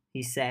see,"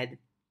 he said.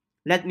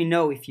 "Let me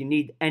know if you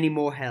need any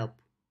more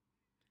help."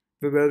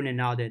 Verona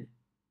nodded.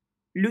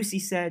 Lucy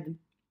said,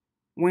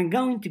 "We're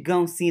going to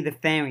go see the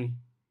fairy.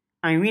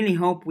 I really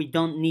hope we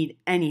don't need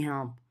any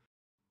help,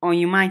 or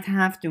you might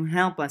have to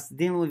help us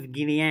deal with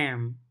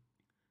Guillermo."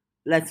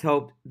 "Let's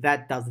hope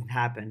that doesn't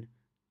happen,"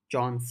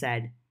 John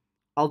said.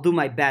 "I'll do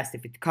my best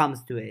if it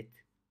comes to it."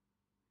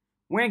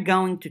 "We're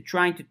going to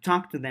try to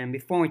talk to them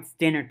before it's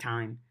dinner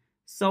time,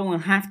 so we'll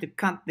have to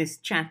cut this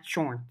chat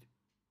short."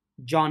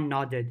 John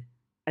nodded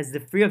as the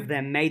three of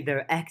them made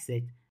their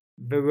exit,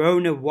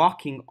 Verona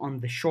walking on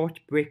the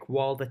short brick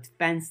wall that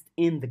fenced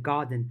in the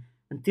garden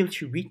until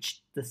she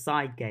reached the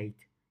side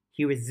gate.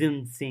 He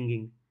resumed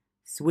singing,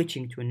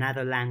 switching to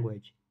another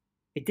language.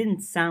 It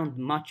didn't sound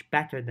much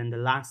better than the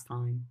last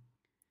time.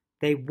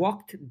 They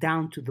walked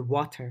down to the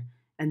water,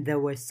 and there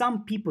were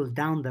some people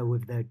down there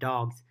with their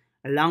dogs,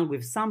 along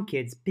with some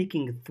kids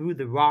picking through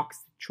the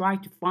rocks to try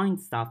to find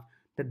stuff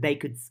that they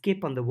could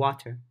skip on the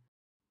water.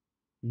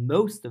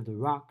 Most of the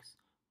rocks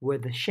were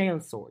the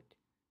shale sort,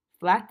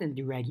 flat and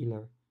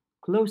irregular,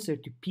 closer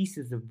to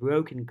pieces of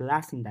broken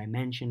glass in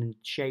dimension and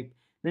shape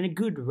than a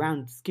good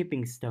round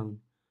skipping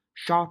stone,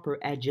 sharper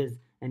edges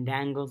and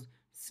angles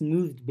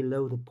smoothed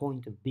below the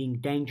point of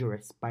being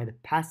dangerous by the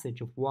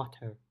passage of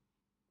water.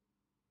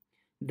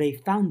 They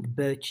found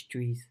birch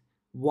trees,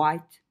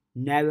 white,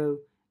 narrow,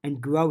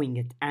 and growing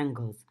at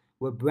angles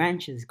where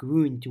branches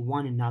grew into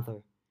one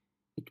another.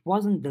 It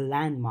wasn't the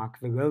landmark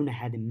Verona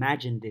had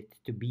imagined it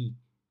to be.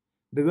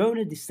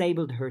 Verona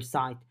disabled her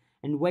sight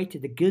and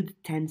waited a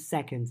good 10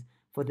 seconds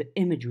for the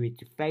imagery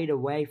to fade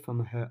away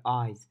from her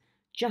eyes,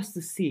 just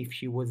to see if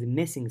she was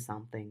missing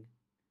something.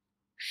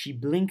 She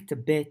blinked a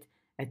bit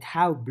at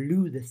how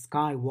blue the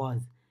sky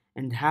was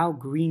and how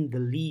green the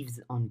leaves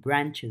on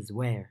branches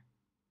were.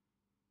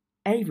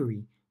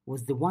 Avery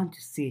was the one to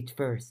see it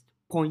first,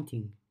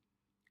 pointing.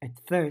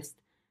 At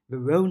first,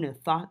 Verona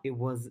thought it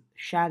was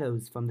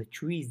shadows from the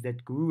trees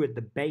that grew at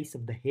the base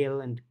of the hill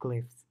and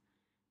cliffs,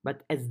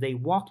 but as they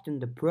walked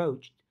and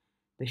approached,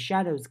 the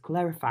shadows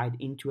clarified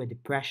into a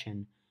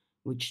depression,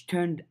 which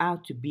turned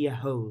out to be a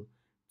hole,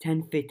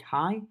 10 feet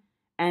high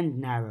and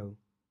narrow.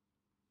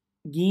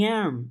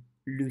 "Guillermo,"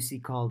 Lucy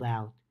called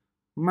out.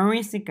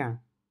 "Marisica,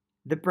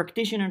 the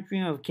practitioner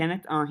trio of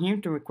Kenneth are here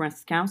to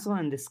request counsel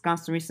and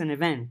discuss recent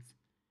events.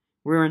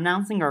 We're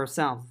announcing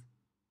ourselves."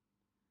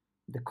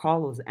 The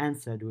call was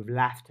answered with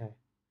laughter,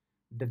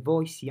 the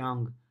voice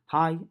young,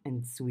 high,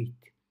 and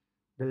sweet.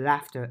 The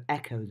laughter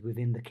echoed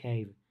within the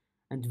cave,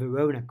 and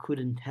Verona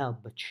couldn't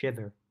help but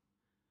shiver.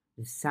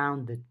 The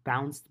sound that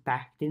bounced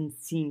back didn't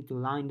seem to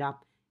line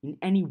up in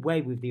any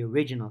way with the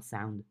original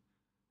sound,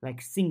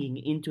 like singing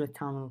into a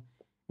tunnel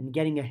and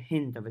getting a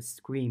hint of a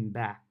scream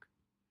back.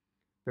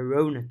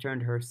 Verona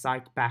turned her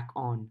sight back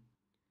on,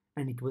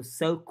 and it was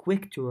so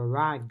quick to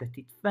arrive that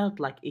it felt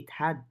like it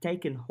had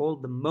taken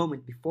hold the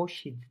moment before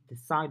she'd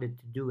decided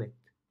to do it.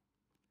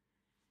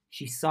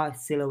 She saw a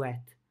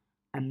silhouette,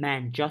 a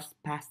man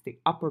just past the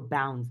upper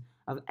bounds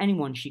of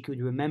anyone she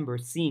could remember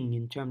seeing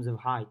in terms of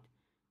height,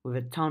 with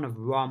a ton of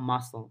raw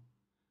muscle.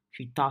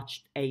 She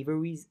touched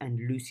Avery's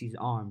and Lucy's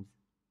arms.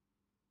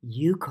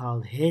 "You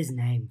called his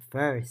name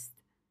first."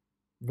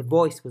 The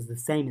voice was the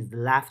same as the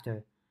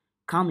laughter,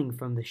 coming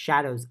from the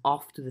shadows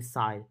off to the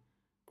side.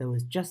 There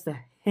was just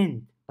a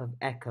hint of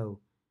echo,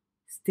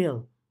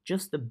 still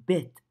just a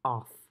bit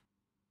off.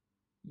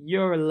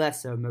 "You're a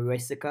lesser,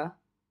 Marisica,"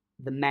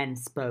 the man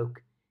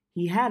spoke.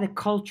 He had a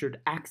cultured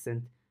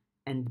accent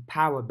and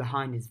power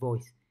behind his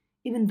voice,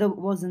 even though it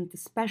wasn't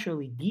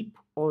especially deep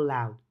or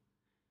loud.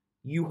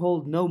 "You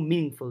hold no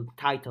meaningful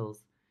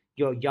titles.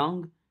 You're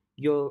young.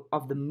 You're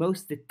of the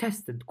most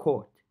detested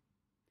court."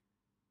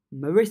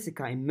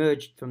 Marisica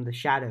emerged from the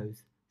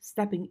shadows,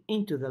 stepping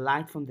into the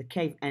light from the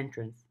cave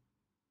entrance.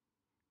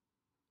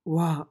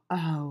 "Wow,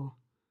 oh,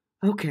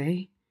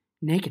 okay,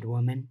 naked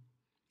woman,"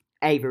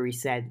 Avery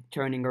said,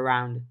 turning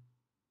around.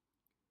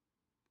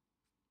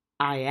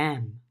 "I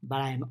am,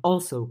 but I am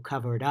also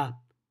covered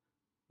up,"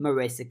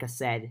 Marisica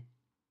said.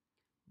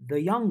 The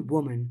young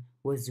woman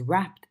was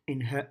wrapped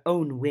in her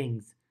own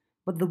wings,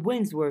 but the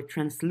wings were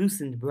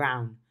translucent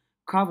brown,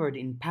 covered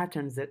in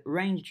patterns that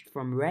ranged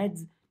from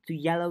reds to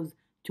yellows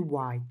to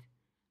white.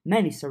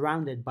 many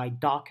surrounded by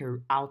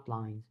darker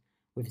outlines,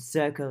 with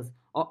circles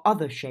or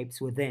other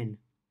shapes within.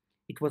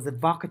 It was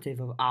evocative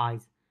of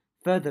eyes,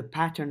 further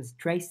patterns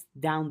traced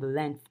down the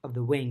length of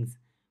the wings,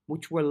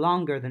 which were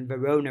longer than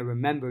Verona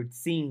remembered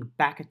seeing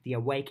back at the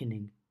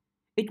awakening.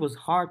 It was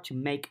hard to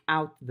make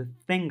out the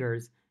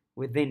fingers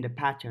within the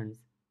patterns.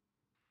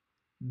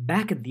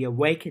 Back at the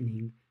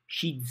awakening,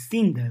 she'd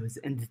seen those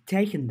and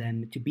taken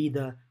them to be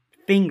the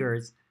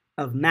fingers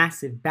of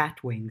massive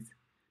bat wings.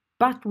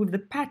 But with the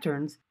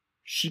patterns,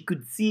 she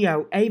could see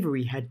how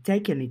Avery had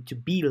taken it to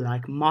be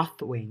like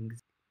moth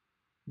wings.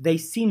 They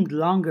seemed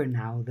longer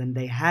now than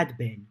they had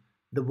been,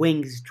 the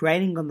wings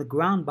trailing on the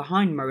ground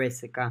behind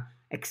Marisica,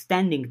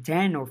 extending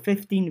 10 or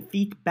 15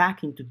 feet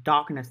back into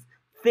darkness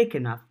thick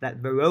enough that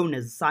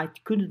Verona's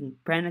sight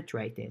couldn't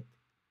penetrate it,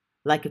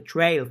 like a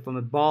trail from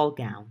a ball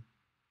gown.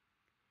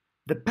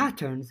 The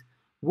patterns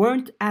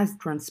weren't as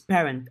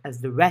transparent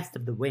as the rest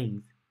of the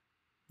wings.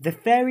 The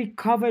fairy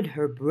covered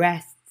her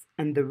breasts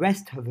and the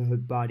rest of her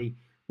body,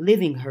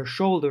 leaving her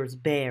shoulders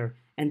bare,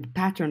 and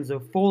patterns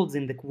of folds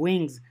in the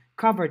wings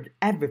covered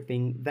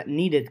everything that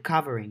needed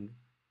covering.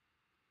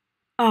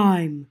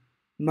 I'm...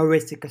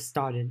 Marisica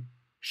started.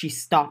 She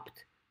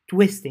stopped,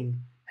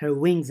 twisting, her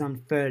wings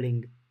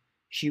unfurling.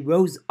 She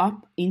rose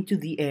up into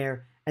the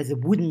air as a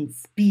wooden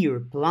spear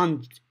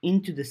plunged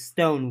into the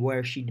stone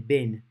where she'd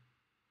been.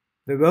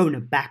 Verona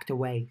backed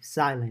away,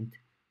 silent,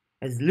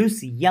 as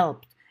Lucy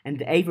yelped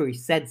and Avery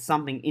said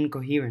something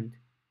incoherent.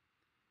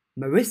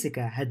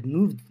 Marisica had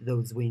moved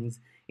those wings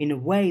in a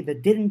way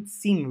that didn't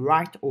seem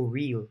right or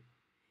real.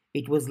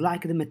 It was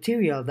like the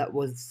material that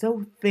was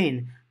so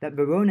thin that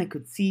Verona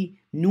could see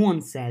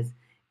nuances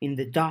in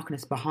the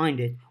darkness behind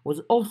it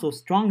was also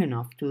strong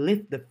enough to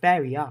lift the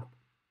fairy up.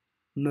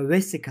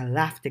 Marisica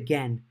laughed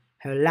again,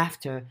 her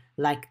laughter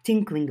like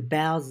tinkling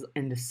bells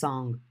in a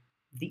song,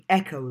 the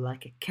echo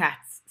like a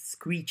cat's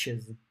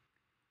screeches.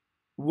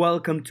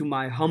 "Welcome to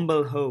my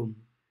humble home,"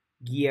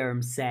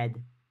 Guillerme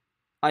said.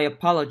 "I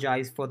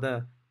apologize for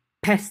the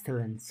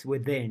pestilence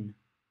within."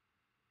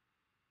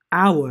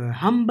 "Our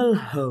humble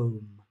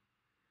home,"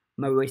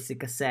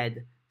 Marisica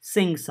said,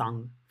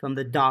 sing-song from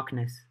the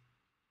darkness.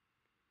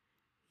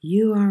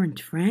 "You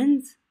aren't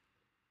friends?"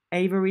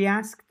 Avery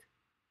asked.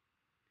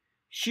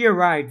 "She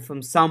arrived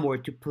from somewhere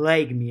to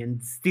plague me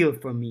and steal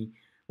from me,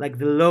 like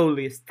the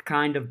lowliest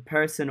kind of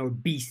person or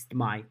beast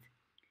might.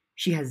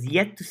 She has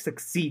yet to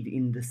succeed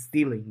in the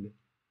stealing."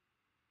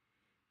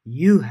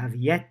 "You have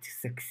yet to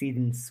succeed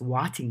in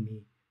swatting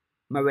me,"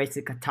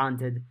 Marisica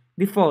taunted,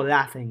 before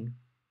laughing.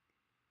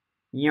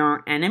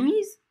 "Your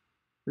enemies?"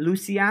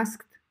 Lucy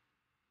asked.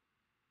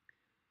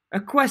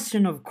 "A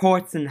question of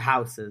courts and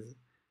houses,"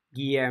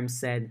 Guillerme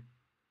said.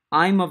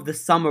 "I'm of the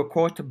summer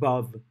court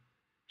above.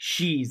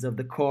 She's of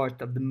the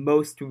court of the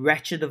most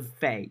wretched of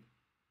fae."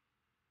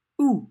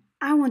 "Ooh,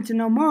 I want to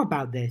know more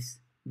about this,"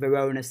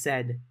 Verona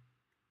said.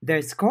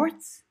 "There's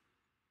courts?"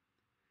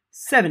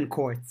 "7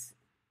 courts,"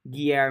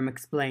 Guillerme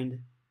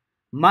explained.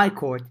 "My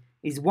court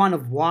is one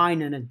of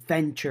wine and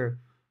adventure,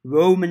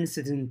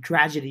 romances and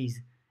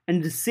tragedies,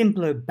 and the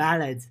simpler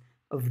ballads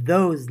of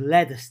those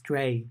led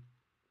astray.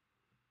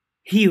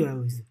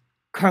 Heroes,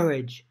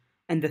 courage,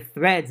 and the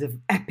threads of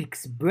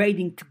epics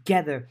braiding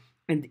together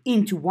and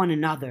into one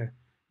another,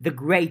 the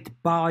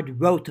great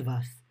bard wrote of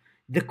us,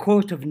 the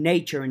court of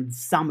nature and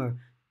summer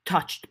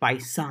touched by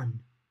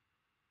sun."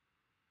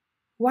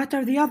 "What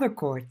are the other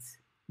courts?"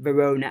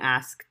 Verona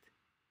asked.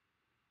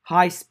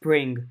 "High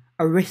spring,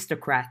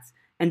 aristocrats,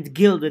 and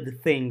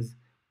gilded things,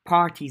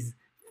 parties,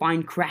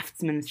 fine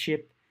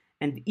craftsmanship,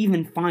 and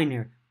even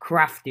finer,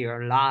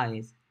 craftier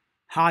lies.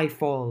 High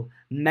fall,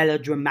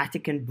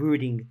 melodramatic and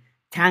brooding,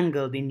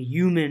 tangled in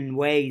human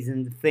ways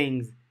and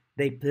things,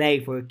 they play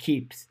for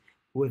keeps,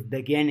 with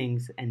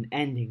beginnings and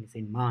endings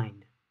in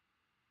mind."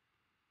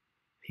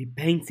 "He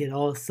paints it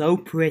all so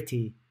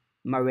pretty,"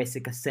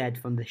 Marisica said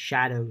from the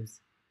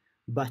shadows.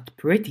 "But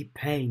pretty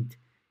paint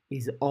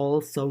is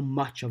all so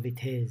much of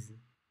it is."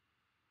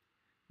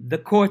 "The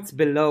courts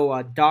below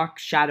are dark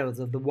shadows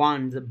of the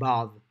ones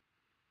above.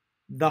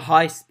 The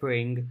high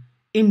spring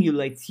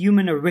emulates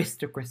human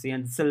aristocracy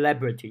and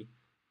celebrity.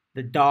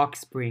 The dark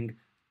spring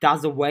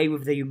does away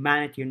with the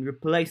humanity and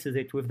replaces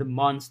it with the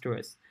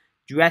monstrous,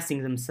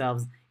 dressing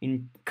themselves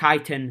in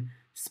chitin,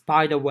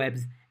 spider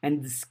webs,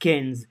 and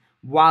skins,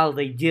 while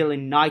they deal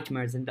in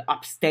nightmares and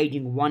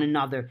upstaging one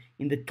another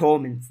in the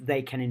torments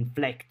they can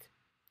inflict.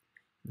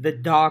 The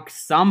dark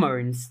summer,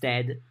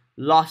 instead,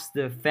 lost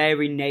their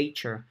fairy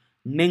nature,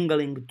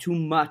 mingling too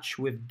much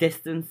with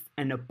distanced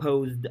and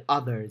opposed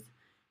others,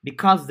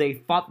 because they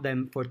fought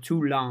them for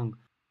too long,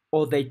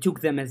 or they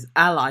took them as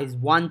allies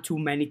one too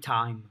many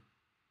time.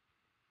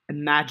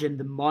 Imagine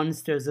the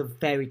monsters of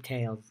fairy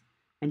tales,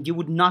 and you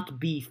would not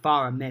be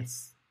far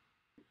amiss."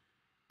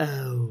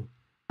 "Oh,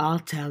 I'll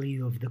tell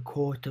you of the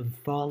court of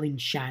falling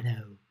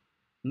shadow,"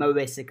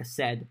 Marisica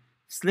said,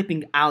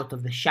 slipping out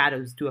of the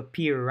shadows to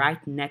appear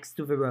right next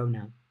to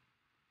Verona.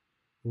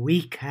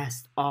 "We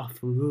cast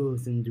off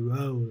rules and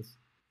roles,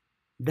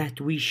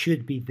 that we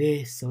should be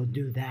this or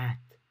do that.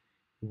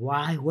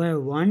 Why wear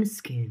one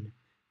skin?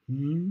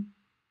 Hmm?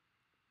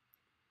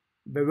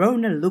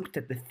 Verona looked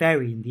at the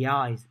fairy in the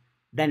eyes,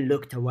 then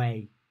looked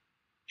away.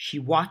 She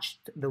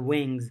watched the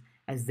wings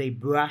as they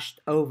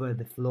brushed over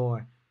the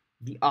floor,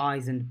 the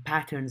eyes and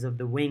patterns of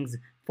the wings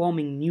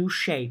forming new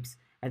shapes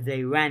as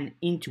they ran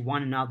into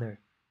one another.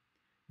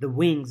 The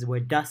wings were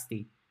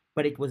dusty,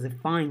 but it was a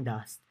fine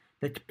dust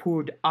that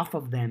poured off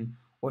of them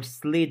or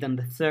slid on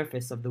the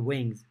surface of the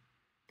wings.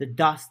 The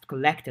dust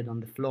collected on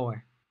the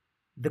floor.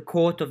 The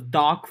court of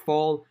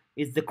Darkfall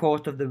is the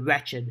court of the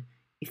wretched,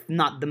 if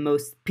not the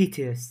most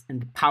piteous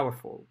and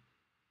powerful,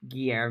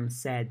 Guillerme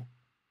said.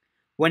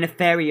 When a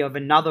fairy of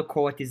another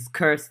court is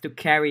cursed to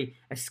carry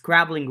a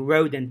scrabbling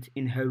rodent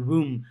in her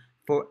room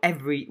for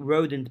every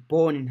rodent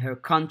born in her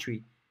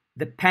country,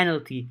 the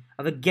penalty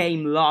of a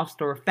game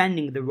lost or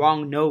offending the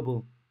wrong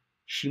noble,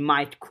 she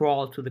might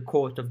crawl to the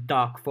court of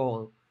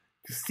Darkfall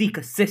to seek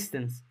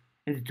assistance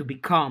and to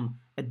become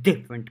a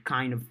different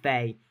kind of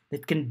fae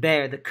that can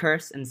bear the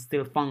curse and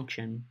still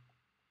function.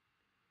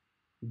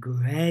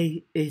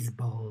 Grey is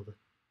bold,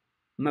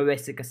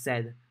 Marisica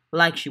said,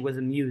 like she was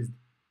amused.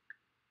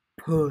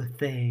 Poor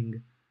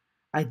thing.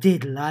 I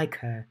did like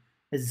her,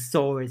 as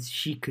sore as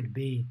she could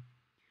be.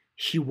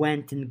 She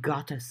went and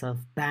got herself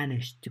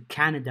banished to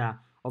Canada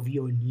of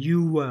your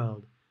new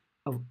world,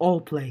 of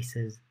all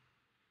places.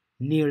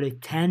 Nearly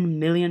 10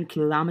 million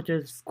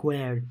kilometers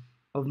squared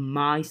of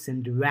mice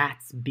and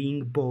rats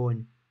being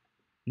born,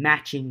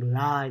 matching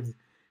lives,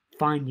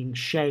 finding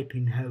shape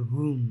in her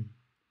room.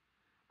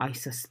 I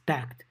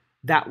suspect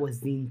that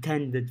was the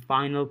intended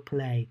final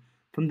play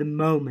from the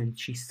moment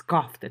she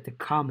scoffed at a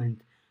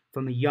comment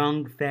from a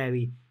young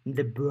fairy in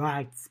the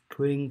bright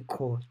spring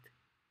court.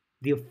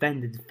 The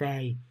offended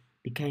fae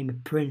became a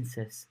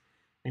princess,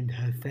 and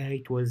her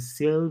fate was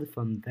sealed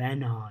from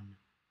then on.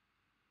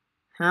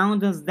 How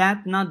does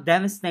that not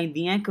devastate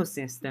the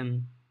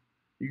ecosystem?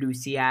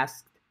 Lucy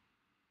asked.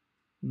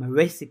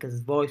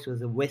 Marisica's voice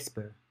was a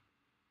whisper.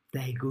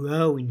 They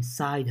grow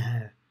inside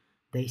her.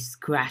 They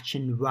scratch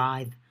and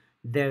writhe.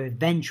 They're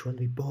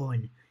eventually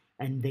born,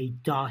 and they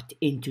dart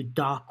into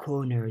dark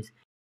corners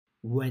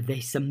where they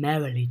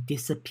summarily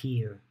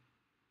disappear.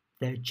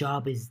 Their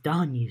job is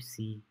done, you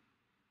see.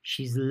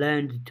 She's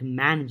learned to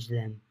manage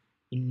them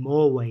in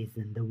more ways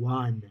than the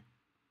one.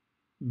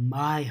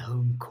 My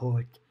home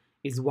court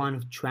is one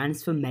of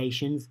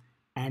transformations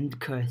and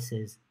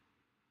curses.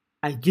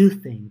 I do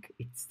think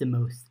it's the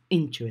most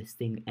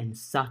interesting and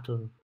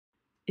subtle.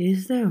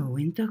 Is there a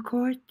winter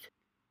court?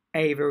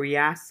 Avery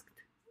asked.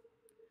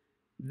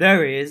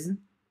 There is,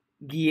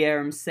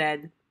 Guillerme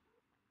said.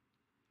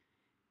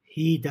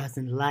 He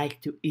doesn't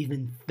like to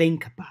even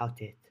think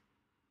about it,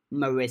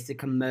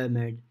 Marisica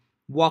murmured,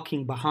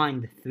 walking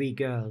behind the three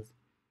girls.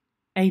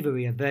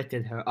 Avery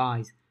averted her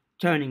eyes,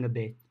 turning a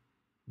bit.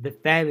 The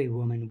fairy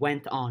woman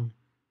went on,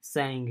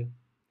 saying,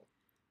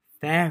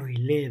 Fairy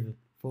live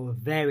for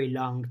very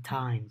long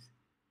times.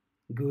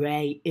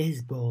 Grey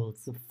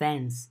Isbold's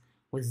offense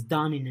was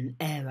done in an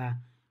era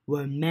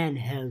where men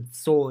held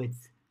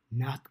swords,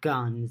 not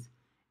guns,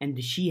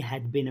 and she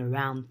had been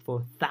around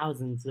for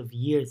thousands of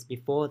years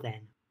before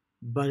then.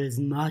 But as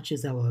much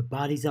as our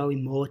bodies are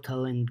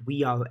immortal and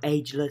we are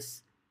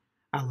ageless,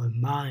 our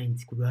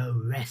minds grow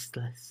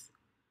restless.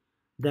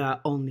 There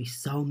are only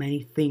so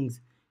many things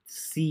to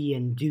see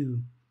and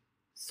do,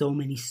 so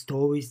many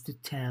stories to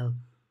tell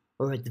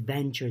or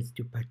adventures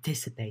to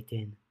participate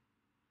in.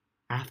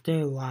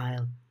 After a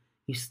while,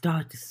 you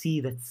start to see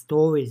that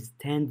stories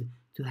tend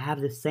to have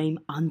the same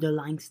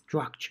underlying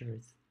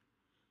structures.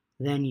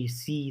 Then you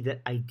see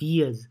that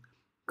ideas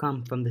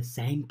come from the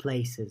same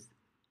places.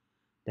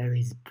 There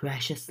is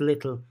precious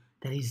little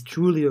that is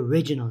truly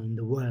original in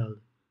the world.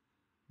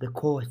 The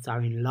courts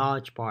are in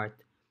large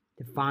part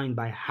defined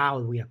by how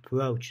we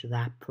approach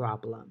that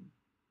problem.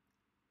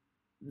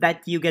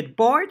 That you get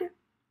bored?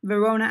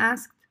 Verona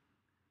asked.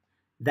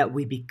 That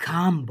we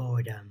become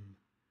boredom.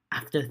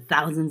 After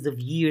thousands of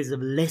years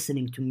of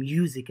listening to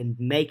music and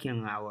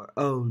making our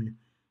own,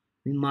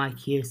 we might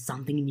hear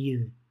something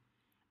new,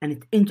 and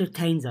it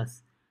entertains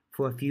us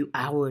for a few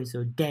hours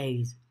or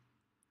days.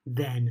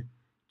 Then,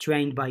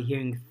 trained by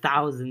hearing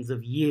thousands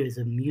of years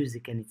of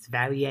music and its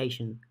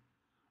variations,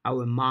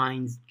 our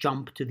minds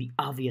jump to the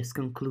obvious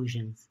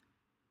conclusions.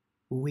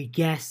 We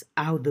guess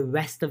how the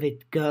rest of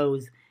it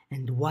goes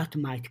and what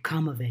might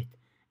come of it,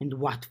 and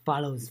what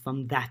follows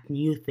from that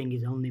new thing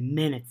is only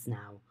minutes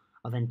now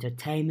of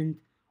entertainment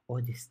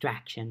or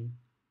distraction.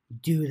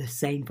 Do the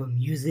same for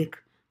music,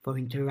 for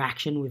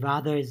interaction with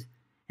others,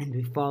 and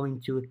we fall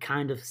into a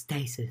kind of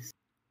stasis.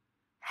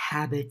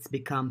 Habits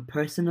become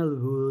personal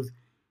rules,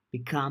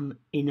 become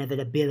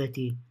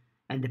inevitability,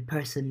 and the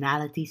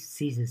personality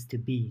ceases to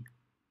be.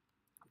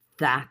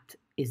 That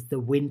is the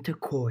winter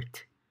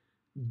court,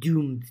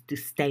 doomed to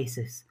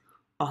stasis,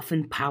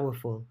 often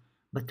powerful,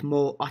 but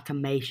more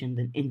automation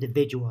than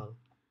individual,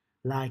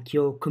 like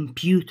your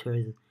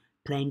computers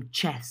playing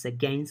chess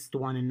against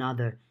one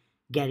another,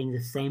 getting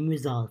the same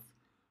results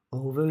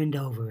over and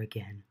over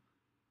again,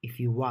 if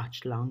you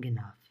watch long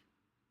enough.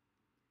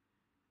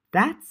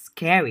 That's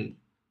scary,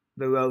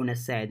 Verona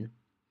said.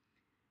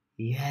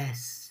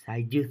 Yes,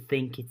 I do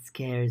think it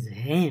scares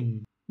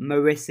him,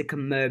 Marisica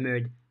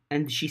murmured,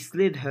 and she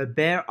slid her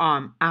bare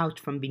arm out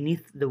from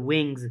beneath the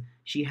wings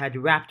she had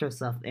wrapped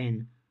herself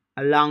in,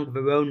 along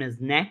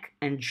Verona's neck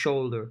and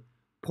shoulder,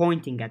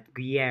 pointing at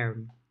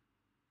Guillermo.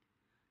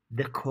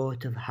 The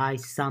court of high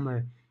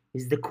summer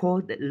is the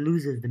court that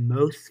loses the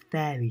most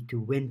fairy to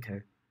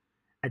winter.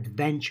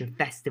 Adventure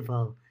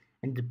festival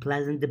and the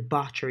pleasant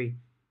debauchery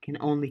can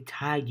only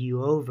tide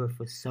you over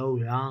for so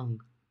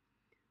long.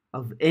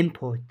 Of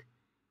import,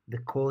 the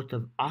court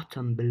of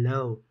autumn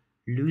below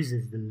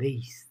loses the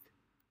least.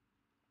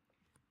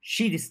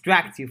 She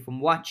distracts you from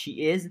what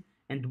she is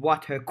and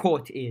what her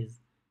court is,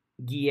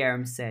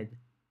 Guillermo said.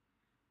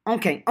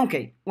 Okay,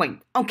 wait,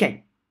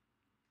 okay.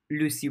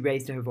 Lucy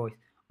raised her voice.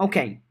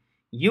 Okay,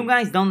 you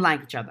guys don't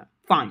like each other.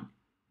 Fine.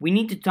 We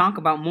need to talk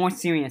about more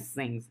serious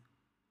things.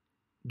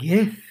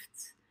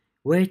 Gifts?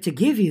 We're to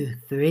give you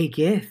 3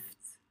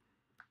 gifts,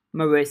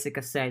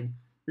 Marisica said,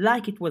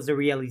 like it was a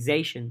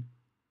realization.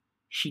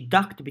 She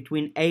ducked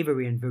between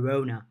Avery and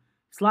Verona,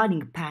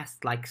 sliding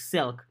past like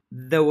silk.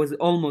 There was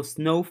almost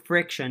no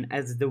friction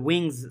as the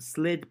wings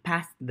slid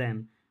past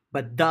them,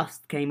 but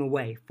dust came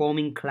away,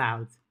 forming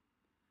clouds.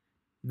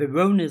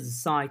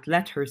 Verona's sight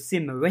let her see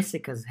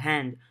Marisica's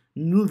hand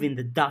move in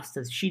the dust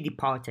as she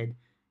departed,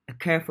 a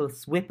careful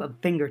sweep of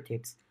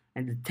fingertips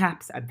and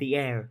taps at the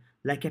air,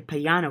 like a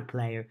piano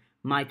player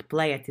might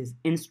play at his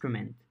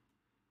instrument.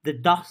 The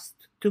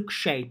dust took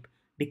shape,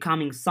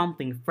 becoming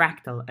something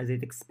fractal as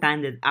it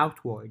expanded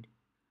outward.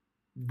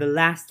 The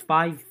last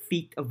 5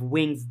 feet of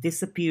wings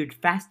disappeared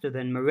faster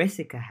than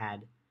Marisica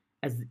had,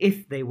 as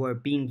if they were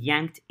being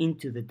yanked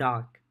into the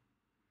dark.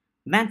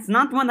 That's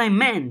not what I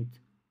meant!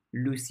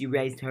 Lucy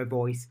raised her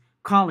voice,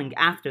 calling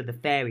after the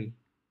fairy.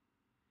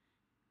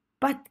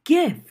 But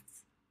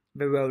gifts,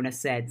 Verona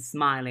said,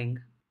 smiling.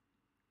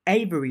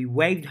 Avery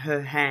waved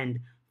her hand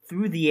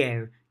through the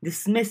air,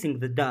 dismissing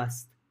the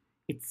dust.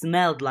 It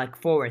smelled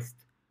like forest,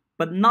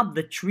 but not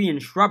the tree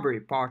and shrubbery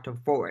part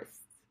of forests.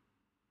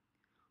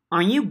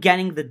 Are you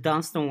getting the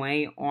dust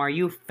away, or are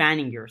you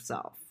fanning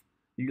yourself?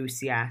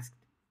 Lucy asked.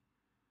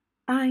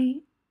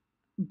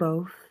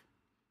 Both,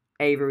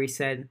 Avery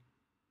said.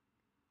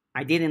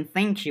 I didn't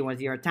think she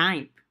was your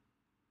type.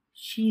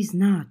 She's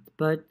not,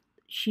 but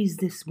she's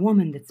this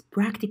woman that's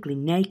practically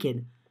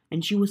naked,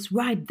 and she was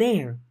right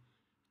there.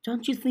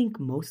 Don't you think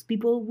most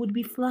people would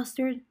be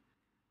flustered?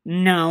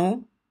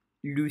 No,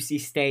 Lucy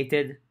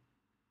stated.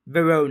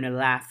 Verona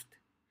laughed.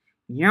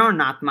 You're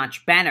not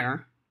much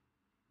better.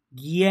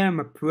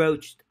 Guillermo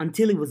approached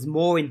until he was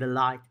more in the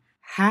light,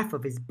 half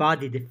of his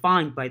body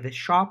defined by the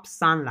sharp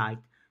sunlight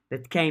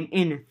that came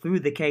in through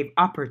the cave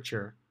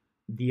aperture,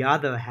 the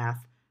other half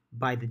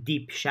by the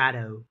deep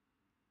shadow.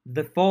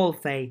 The Fall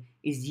Fae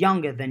is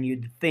younger than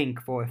you'd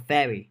think for a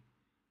fairy,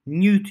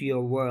 new to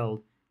your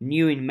world,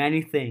 new in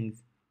many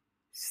things,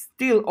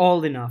 still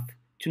old enough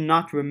to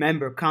not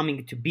remember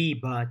coming to be,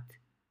 but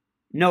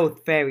no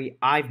fairy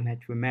I've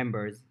met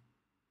remembers.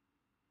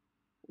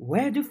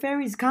 Where do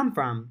fairies come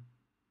from?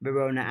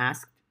 Verona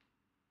asked.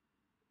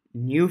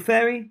 New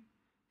fairy?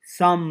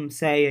 Some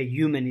say a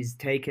human is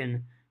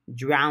taken,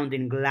 drowned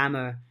in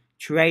glamour,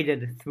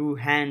 traded through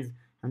hands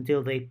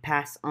until they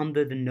pass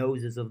under the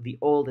noses of the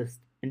oldest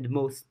and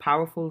most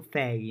powerful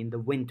fae in the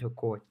Winter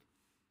Court,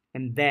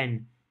 and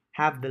then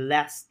have the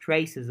last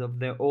traces of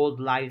their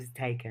old lives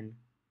taken.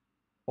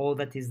 All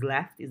that is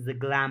left is the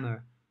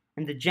glamour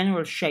and the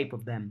general shape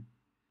of them.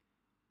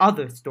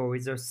 Other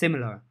stories are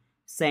similar,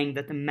 saying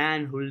that a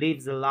man who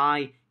lives a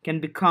lie can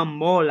become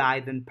more lie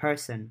than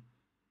person.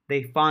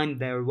 They find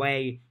their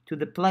way to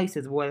the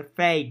places where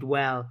fae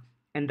dwell,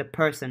 and the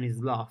person is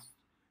lost.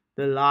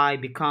 The lie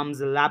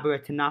becomes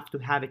elaborate enough to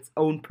have its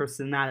own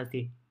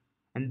personality,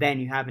 and then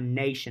you have an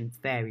ancient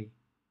fairy.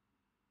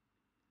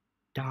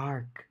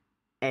 Dark,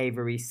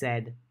 Avery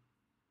said.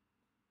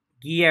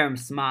 Guillermo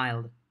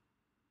smiled.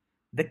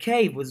 The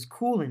cave was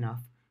cool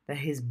enough that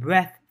his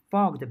breath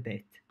fogged a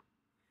bit.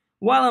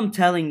 While I'm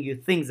telling you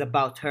things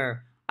about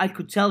her, I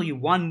could tell you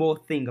one more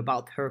thing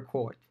about her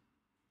court.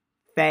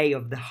 Fae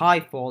of the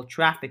Highfall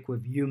traffic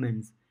with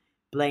humans,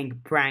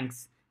 playing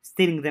pranks,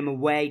 stealing them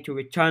away to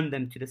return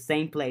them to the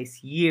same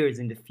place years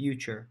in the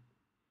future.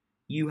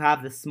 You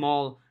have the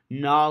small,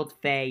 gnarled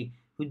fae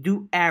who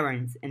do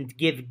errands and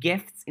give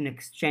gifts in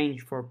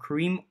exchange for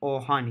cream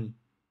or honey.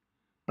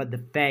 But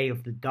the fae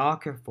of the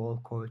darker fall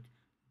court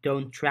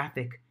don't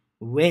traffic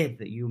with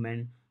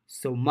humans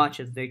so much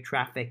as they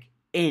traffic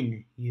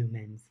in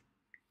humans.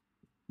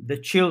 The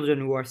children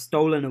who are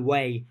stolen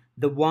away,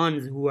 the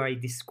ones who are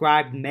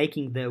described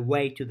making their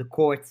way to the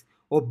courts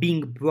or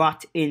being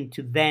brought in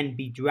to then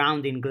be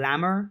drowned in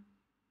glamour,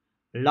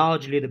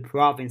 largely the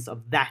province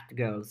of that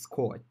girl's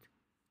court.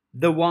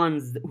 The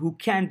ones who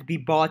can't be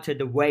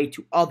bartered away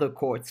to other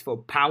courts for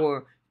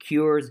power,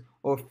 cures,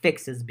 or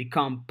fixes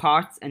become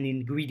parts and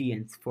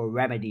ingredients for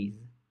remedies.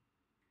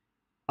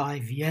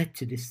 I've yet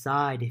to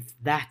decide if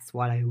that's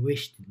what I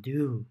wish to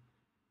do,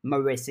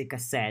 Marisica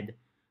said,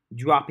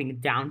 dropping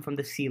down from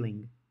the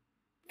ceiling.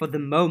 For the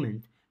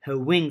moment, her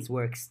wings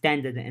were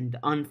extended and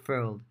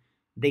unfurled,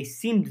 They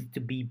seemed to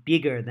be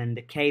bigger than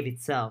the cave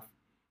itself,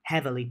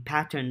 heavily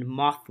patterned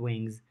moth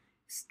wings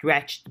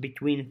stretched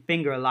between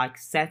finger-like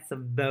sets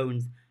of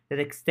bones that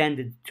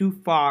extended too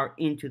far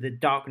into the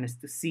darkness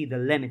to see the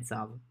limits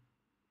of.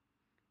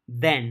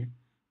 Then,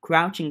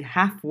 crouching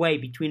halfway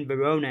between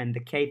Verona and the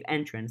cave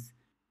entrance,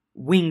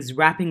 wings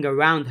wrapping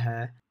around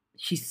her,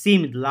 she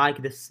seemed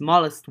like the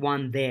smallest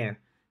one there,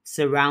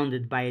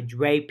 surrounded by a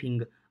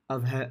draping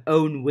of her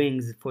own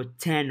wings for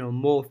 10 or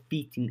more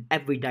feet in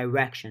every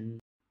direction,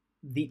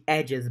 the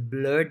edges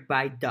blurred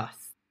by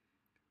dust.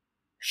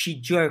 She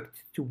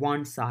jerked to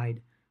one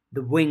side,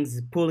 the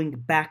wings pulling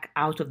back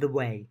out of the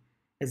way,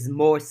 as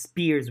more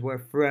spears were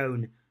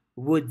thrown,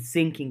 wood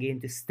sinking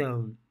into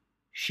stone.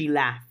 She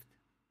laughed.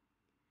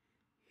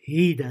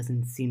 He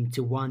doesn't seem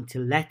to want to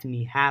let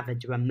me have a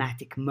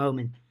dramatic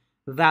moment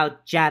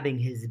without jabbing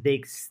his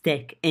big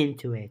stick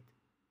into it,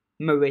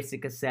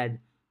 Marisica said,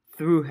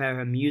 through her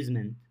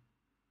amusement.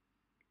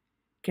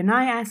 Can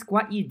I ask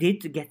what you did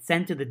to get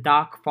sent to the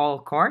Dark Fall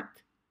Court?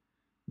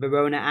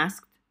 Verona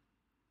asked.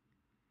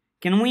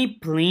 Can we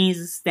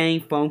please stay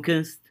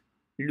focused?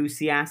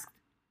 Lucy asked.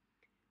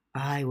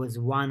 I was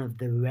one of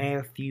the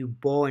rare few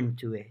born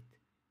to it,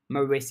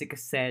 Marisica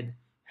said,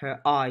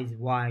 her eyes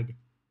wide.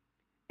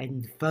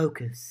 And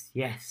focus,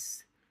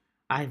 yes.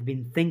 I've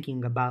been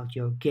thinking about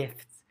your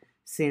gifts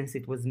since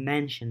it was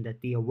mentioned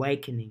at the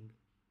awakening.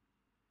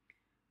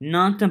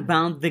 Not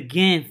about the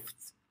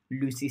gifts,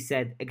 Lucy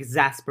said,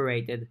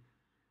 exasperated.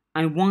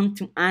 I want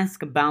to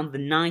ask about the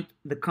night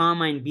the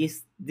Carmine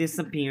Beast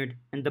disappeared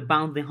and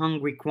about the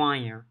Hungry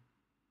Choir.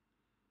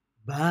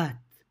 But,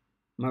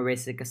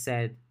 Marisica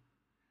said,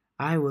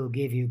 I will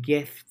give you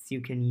gifts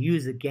you can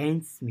use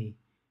against me,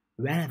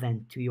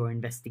 relevant to your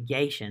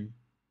investigation.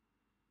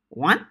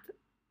 What?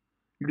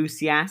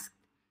 Lucy asked.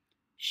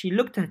 She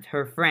looked at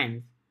her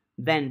friend,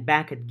 then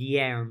back at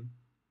Guillerme.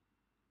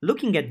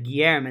 Looking at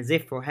Guillerme as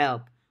if for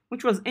help,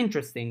 which was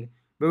interesting,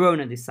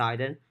 Verona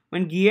decided,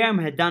 when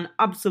Guillerme had done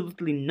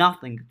absolutely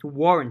nothing to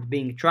warrant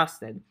being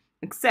trusted,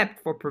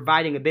 except for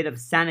providing a bit of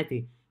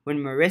sanity when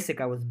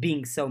Marisica was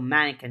being so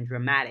manic and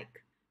dramatic.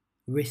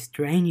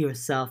 Restrain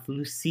yourself,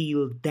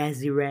 Lucille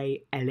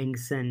Desiree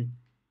Ellingson,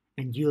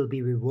 and you'll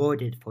be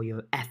rewarded for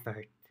your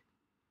effort.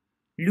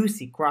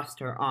 Lucy crossed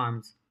her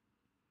arms.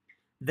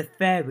 The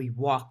fairy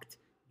walked,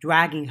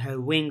 dragging her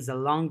wings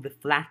along the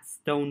flat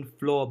stone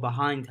floor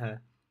behind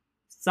her.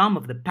 Some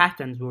of the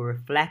patterns were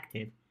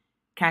reflective,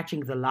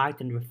 catching the light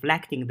and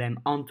reflecting them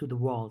onto the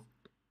walls.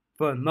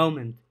 For a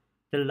moment,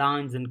 the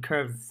lines and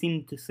curves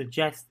seemed to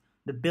suggest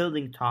the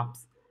building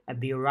tops at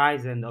the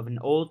horizon of an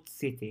old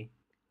city.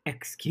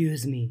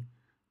 Excuse me,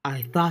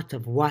 I thought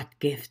of what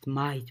gift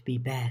might be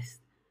best,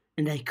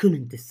 and I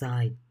couldn't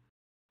decide.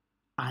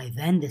 I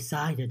then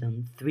decided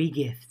on 3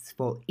 gifts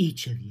for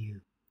each of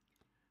you.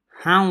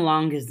 How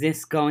long is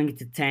this going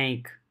to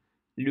take?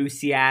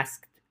 Lucy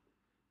asked.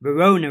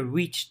 Verona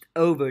reached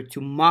over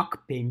to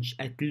mock pinch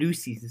at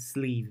Lucy's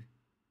sleeve.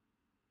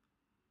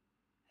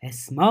 A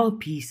small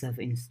piece of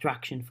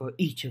instruction for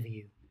each of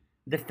you,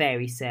 the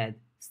fairy said,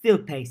 still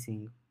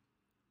pacing.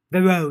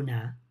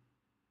 Verona.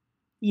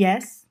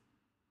 Yes?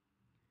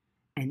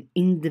 An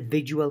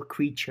individual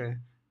creature,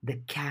 the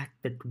cat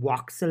that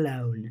walks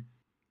alone.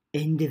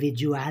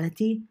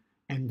 Individuality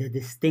and a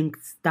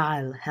distinct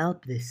style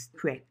help this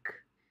trick.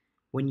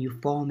 When you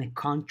form a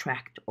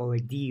contract or a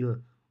deal,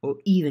 or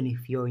even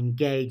if you're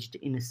engaged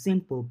in a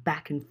simple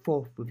back and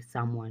forth with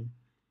someone,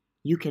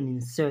 you can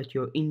insert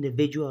your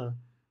individual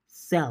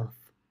self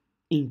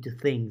into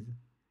things.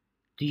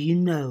 Do you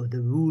know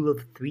the rule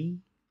of 3?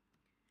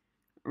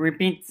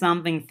 Repeat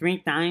something 3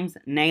 times,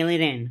 nail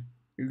it in,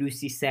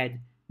 Lucy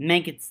said.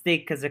 Make it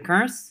stick as a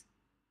curse?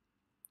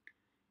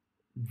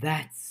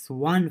 That's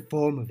one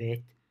form of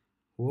it.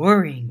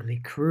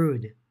 Worryingly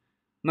crude,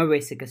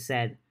 Marisica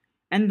said,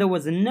 and there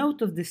was a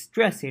note of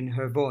distress in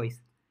her voice,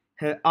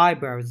 her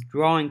eyebrows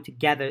drawing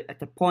together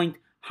at a point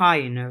high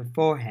in her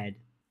forehead.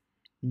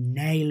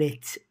 Nail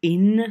it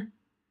in?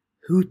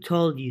 Who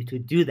told you to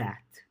do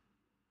that?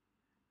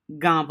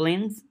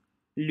 Goblins,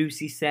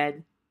 Lucy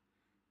said.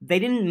 They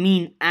didn't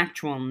mean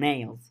actual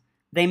nails.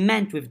 They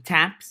meant with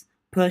taps,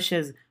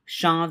 pushes,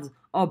 shoves,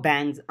 or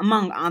bangs,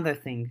 among other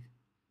things.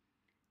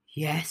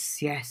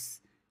 Yes,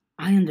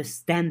 I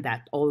understand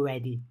that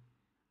already.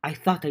 I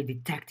thought I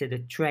detected a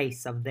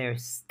trace of their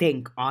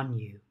stink on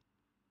you.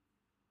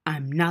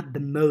 I'm not the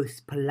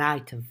most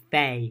polite of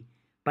fae,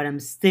 but I'm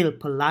still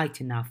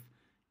polite enough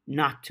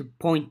not to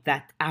point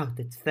that out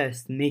at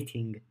first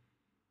meeting.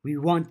 We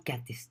won't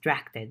get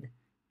distracted.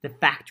 The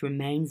fact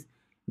remains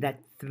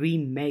that 3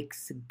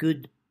 makes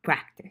good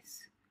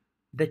practice.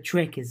 The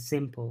trick is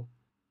simple.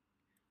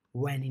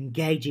 When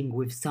engaging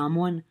with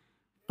someone,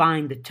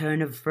 find a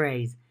turn of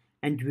phrase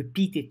and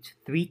repeat it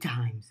 3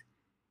 times.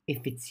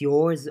 If it's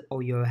yours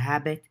or your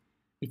habit,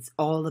 it's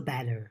all the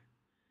better.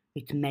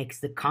 It makes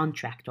the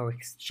contract or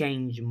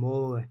exchange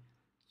more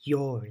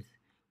yours,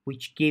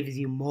 which gives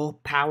you more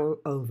power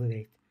over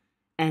it,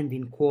 and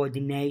in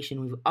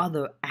coordination with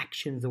other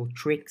actions or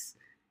tricks,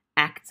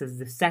 acts as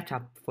the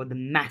setup for the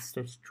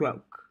master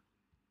stroke.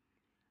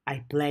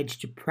 I pledge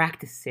to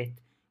practice it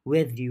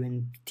with you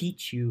and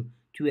teach you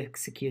to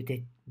execute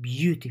it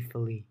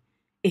beautifully,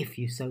 if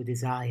you so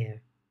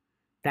desire.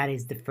 That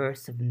is the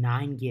first of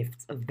 9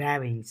 gifts of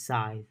varying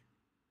size,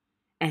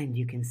 and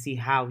you can see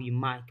how you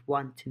might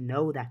want to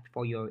know that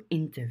for your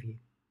interview.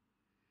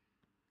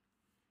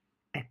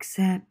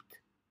 Except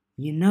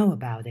you know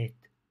about it,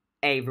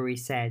 Avery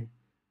said.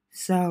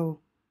 So,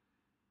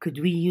 could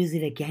we use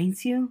it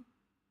against you?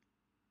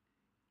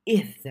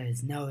 If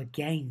there's no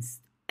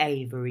against,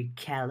 Avery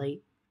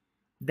Kelly,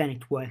 then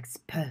it works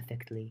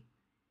perfectly.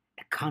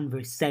 A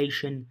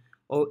conversation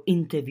or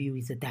interview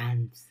is a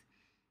dance,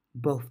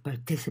 both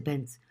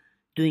participants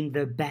doing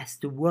their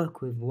best to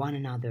work with one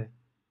another.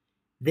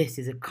 This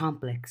is a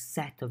complex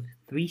set of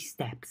 3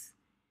 steps,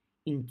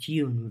 in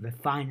tune with a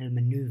final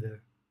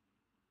maneuver.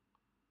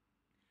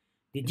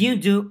 Did you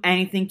do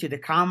anything to the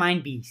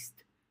Carmine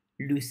Beast?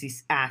 Lucy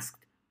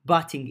asked,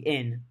 butting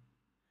in.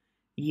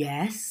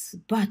 Yes,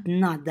 but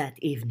not that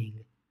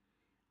evening.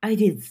 I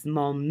did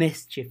small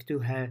mischief to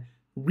her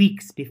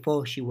weeks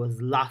before she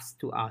was lost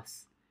to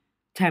us,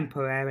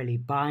 temporarily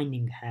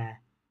binding her.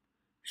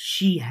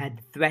 She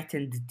had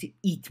threatened to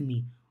eat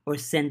me or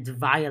send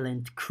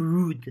violent,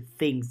 crude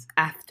things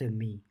after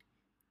me.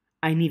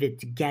 I needed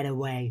to get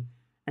away,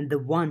 and the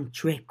one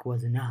trick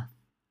was enough.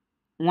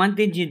 What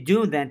did you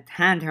do that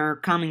had her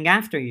coming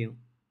after you?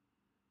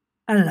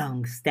 A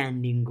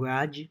long-standing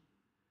grudge.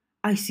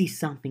 I see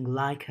something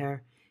like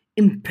her,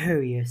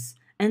 imperious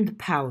and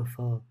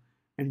powerful,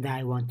 and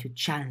I want to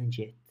challenge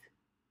it.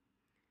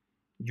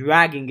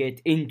 Dragging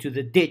it into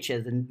the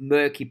ditches and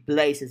murky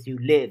places you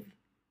live,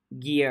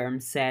 Guillermo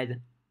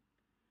said.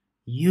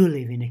 You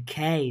live in a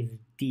cave,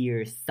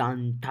 dear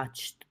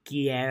sun-touched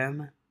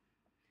Guillermo.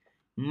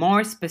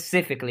 More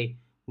specifically,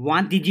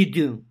 what did you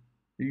do?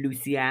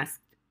 Lucy asked.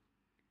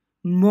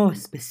 More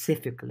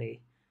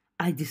specifically,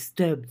 I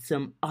disturbed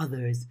some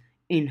others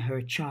in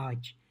her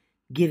charge,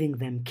 giving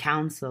them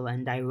counsel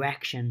and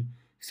direction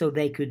so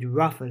they could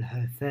ruffle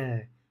her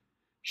fur.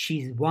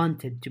 She's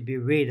wanted to be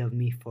rid of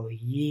me for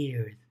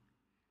years.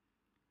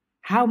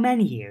 How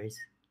many years?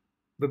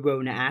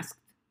 Verona asked.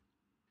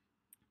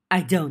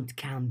 I don't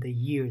count the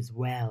years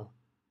well.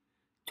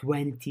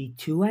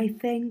 22, I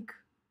think?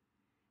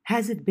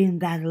 Has it been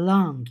that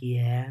long,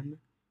 Guillaume?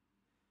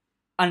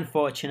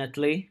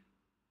 Unfortunately.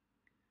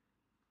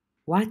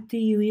 What do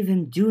you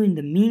even do in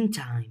the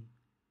meantime?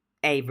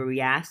 Avery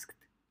asked.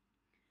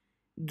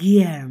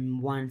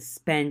 Guillermo once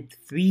spent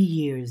 3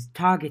 years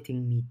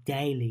targeting me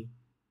daily,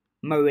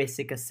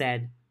 Marisica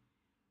said,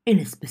 in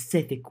a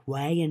specific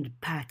way and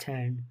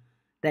pattern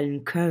that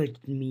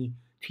encouraged me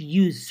to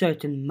use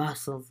certain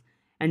muscles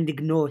and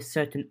ignore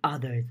certain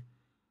others.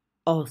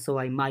 Also,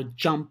 I might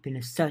jump in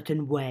a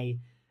certain way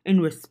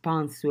in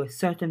response to a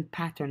certain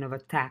pattern of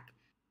attack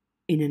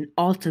in an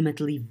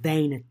ultimately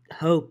vain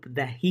hope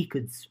that he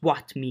could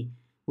swat me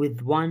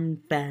with one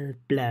fell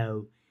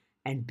blow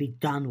and be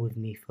done with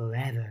me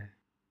forever.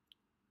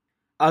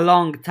 A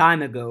long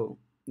time ago,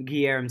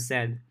 Guillermo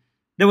said,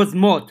 there was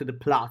more to the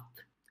plot.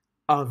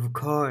 Of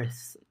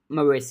course,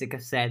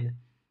 Marisica said.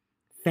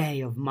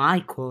 They of my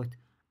court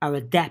are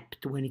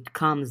adept when it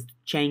comes to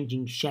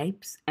changing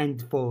shapes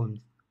and forms.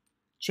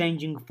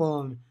 Changing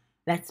form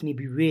lets me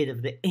be rid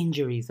of the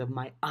injuries of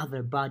my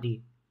other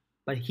body,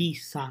 but he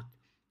sought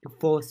to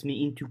force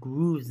me into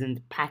grooves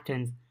and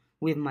patterns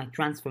with my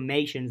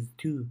transformations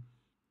too,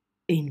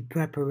 in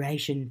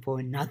preparation for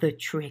another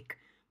trick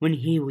when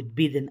he would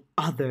bid an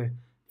other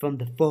from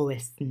the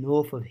forest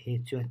north of here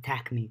to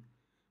attack me.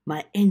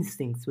 My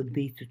instincts would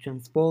be to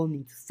transform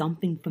into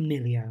something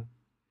familiar.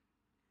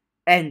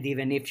 And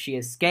even if she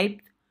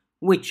escaped,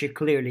 which she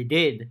clearly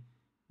did,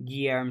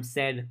 Guillermo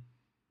said,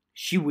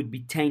 she would be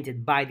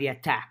tainted by the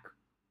attack,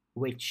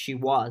 which she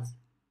was.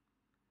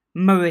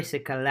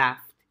 Marisica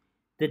laughed.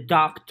 The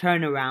dark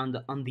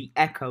turnaround on the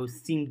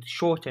echoes seemed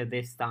shorter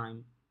this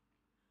time.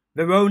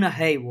 Verona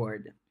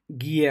Hayward,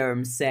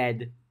 Guillermo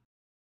said.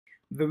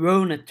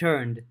 Verona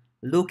turned,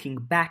 looking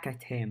back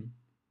at him.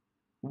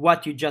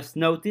 What you just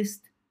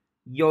noticed?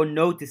 Your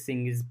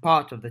noticing is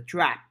part of the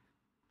trap.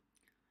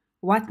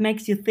 What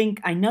makes you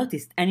think I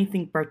noticed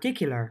anything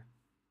particular?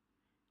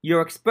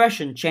 Your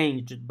expression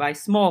changed by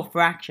small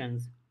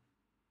fractions.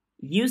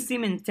 You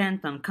seem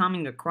intent on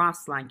coming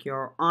across like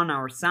you're on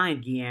our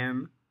side,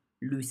 Guillermo,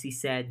 Lucy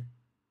said.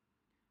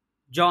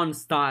 John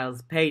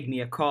Styles paid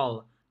me a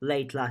call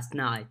late last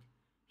night.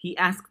 He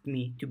asked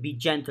me to be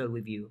gentle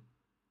with you.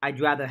 I'd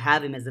rather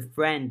have him as a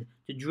friend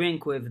to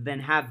drink with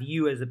than have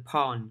you as a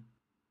pawn.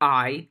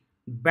 I,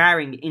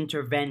 barring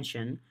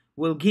intervention,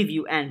 will give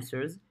you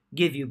answers,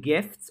 give you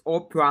gifts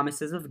or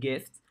promises of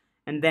gifts,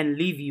 and then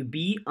leave you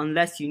be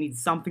unless you need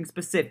something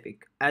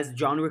specific, as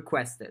John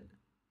requested.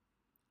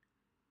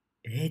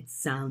 It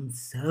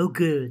sounds so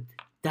good,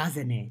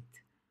 doesn't it?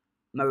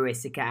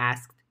 Marisica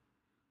asked.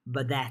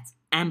 But that's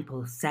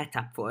ample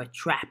setup for a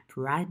trap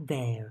right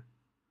there.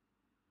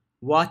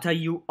 What are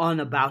you on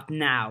about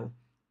now?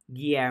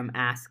 Guillermo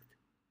asked.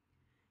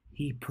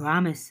 He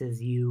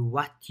promises you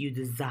what you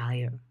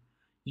desire.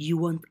 You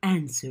want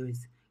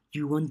answers,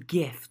 you want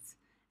gifts,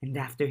 And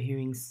after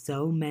hearing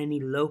so many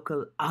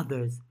local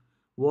others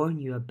warn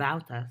you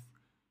about us,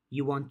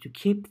 you want to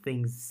keep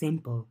things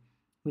simple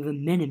with a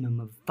minimum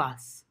of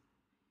fuss.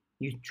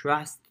 You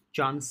trust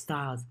John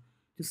Stiles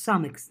to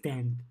some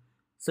extent,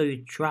 so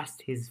you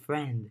trust his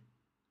friend,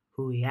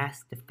 who he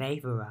asked a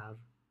favor of.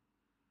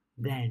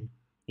 Then,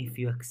 if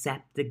you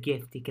accept the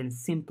gift, he can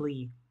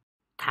simply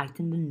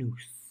tighten the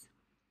noose.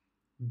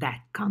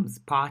 That comes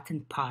part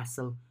and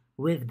parcel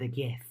with the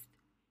gift.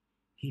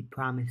 He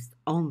promised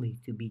only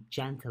to be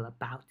gentle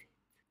about it.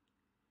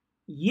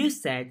 You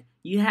said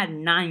you had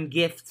 9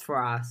 gifts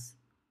for us,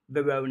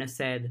 Verona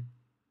said.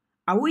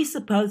 Are we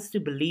supposed to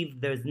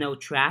believe there's no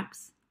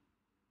traps?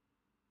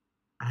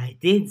 I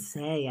did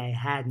say I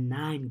had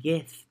 9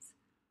 gifts,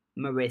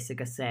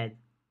 Marisica said.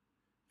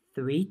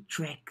 3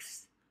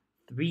 tricks,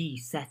 3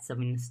 sets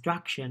of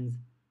instructions,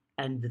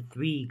 and the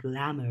 3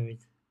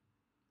 glamours.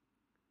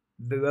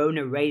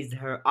 Verona raised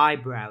her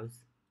eyebrows.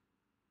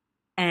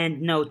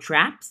 And no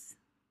traps?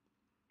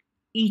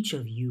 Each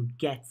of you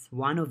gets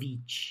 1 of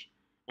each,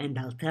 and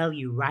I'll tell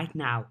you right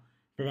now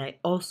that I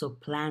also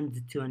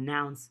planned to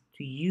announce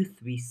to you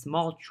 3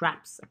 small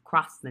traps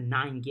across the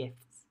 9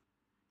 gifts,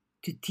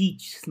 to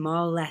teach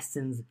small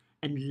lessons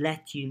and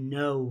let you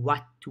know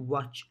what to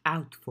watch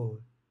out for,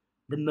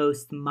 the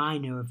most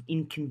minor of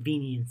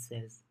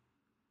inconveniences.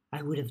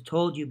 I would have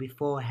told you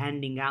before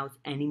handing out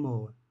any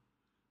more,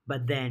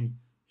 but then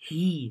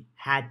he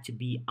had to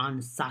be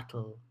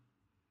unsubtle.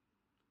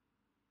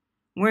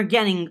 We're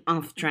getting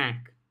off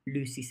track,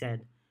 Lucy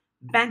said.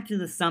 Back to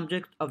the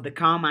subject of the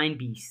Carmine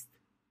Beast.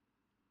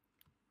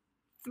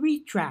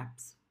 3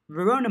 traps.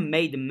 Verona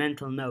made a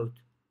mental note.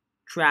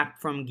 Trap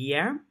from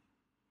Guillermo?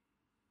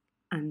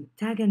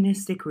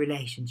 Antagonistic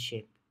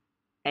relationship,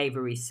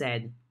 Avery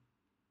said.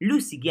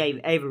 Lucy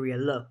gave Avery a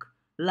look,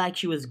 like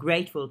she was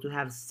grateful to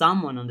have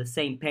someone on the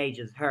same page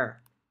as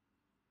her.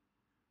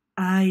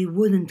 I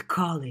wouldn't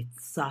call it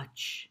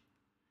such.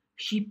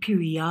 She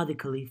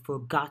periodically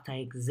forgot I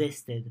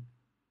existed,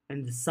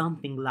 and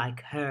something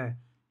like her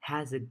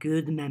has a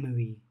good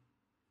memory.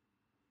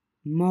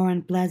 More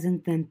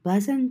unpleasant than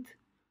pleasant?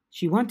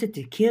 She wanted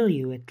to kill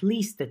you at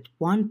least at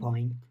one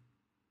point.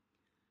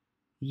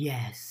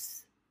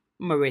 Yes,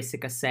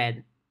 Marisica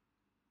said.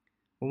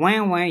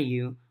 Where were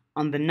you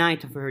on the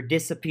night of her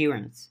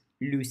disappearance?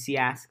 Lucy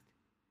asked.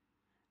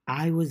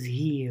 I was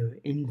here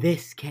in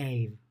this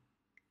cave.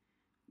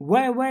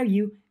 Where were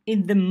you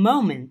in the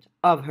moment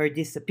of her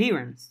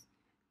disappearance?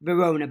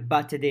 Verona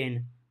butted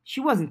in. She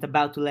wasn't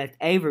about to let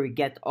Avery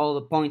get all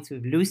the points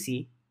with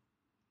Lucy.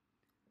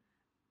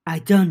 I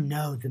don't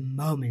know the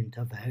moment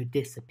of her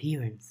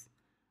disappearance,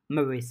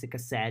 Marisica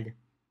said.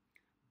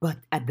 But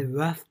at the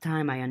rough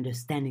time I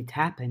understand it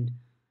happened,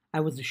 I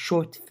was a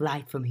short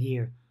flight from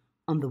here,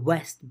 on the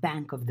west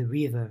bank of the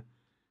river,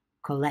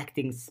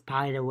 collecting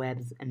spider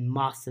webs and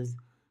mosses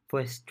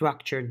for a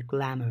structured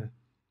glamour,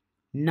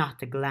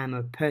 not a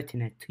glamour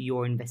pertinent to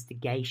your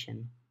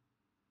investigation.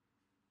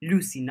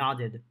 Lucy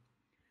nodded.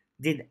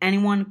 Did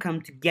anyone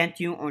come to get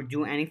you or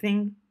do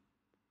anything?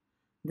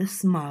 The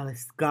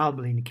smallest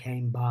goblin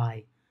came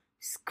by,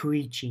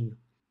 screeching.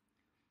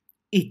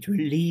 It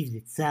relieved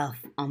itself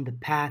on the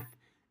path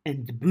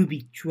and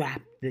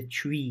booby-trapped the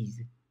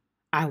trees.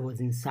 I was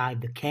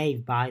inside the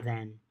cave by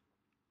then.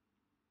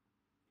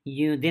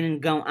 You didn't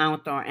go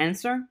out or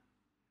answer?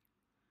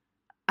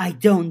 I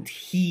don't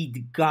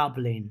heed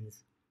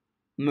goblins,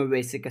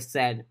 Marisica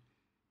said.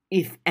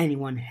 If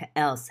anyone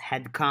else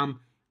had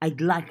come,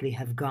 I'd likely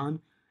have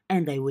gone,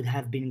 and I would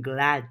have been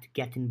glad to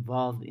get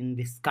involved in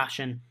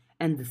discussion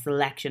and the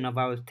selection of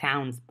our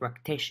town's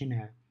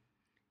practitioner.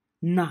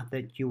 Not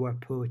that you were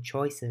poor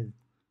choices.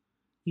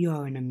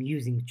 You're an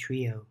amusing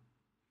trio.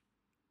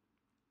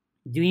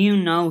 Do you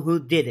know who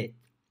did it?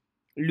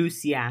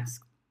 Lucy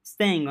asked,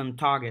 staying on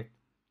target.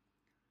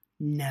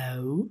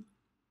 No.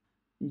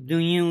 Do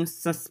you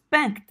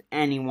suspect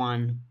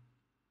anyone?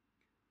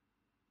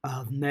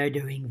 Of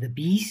murdering the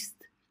beast?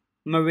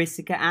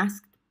 Marisica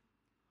asked.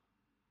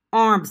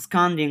 Or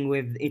absconding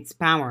with its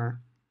power?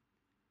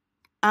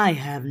 I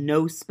have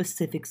no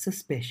specific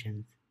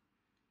suspicions.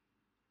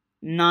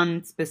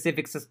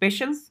 Non-specific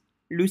suspicions?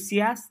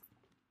 Lucy asked.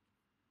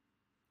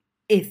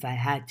 If I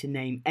had to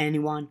name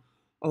anyone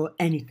or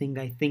anything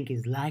I think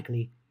is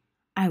likely,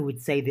 I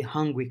would say the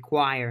Hungry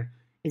Choir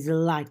is a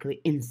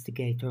likely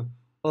instigator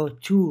or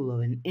tool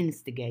of an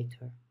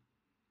instigator.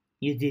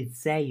 You did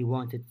say you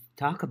wanted to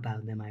talk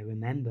about them, I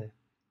remember.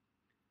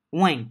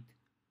 Wait,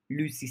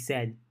 Lucy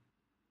said.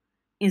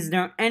 Is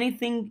there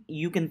anything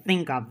you can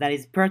think of that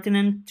is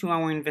pertinent to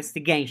our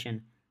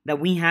investigation that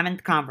we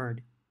haven't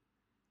covered?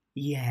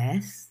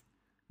 Yes,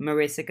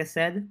 Marisica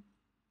said.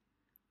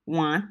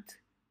 What?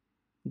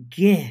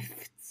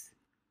 Gifts.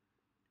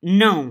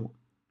 No,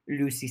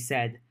 Lucy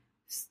said.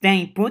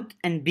 Stay put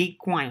and be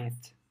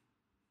quiet.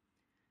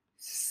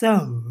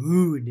 So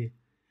rude.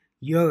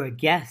 You're a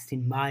guest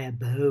in my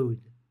abode.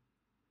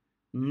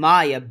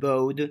 My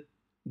abode,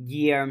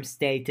 Guillermo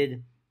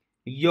stated.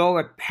 You're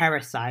a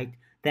parasite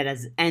that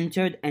has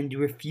entered and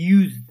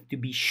refused to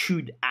be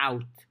shooed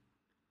out.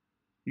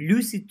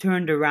 Lucy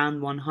turned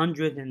around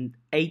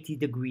 180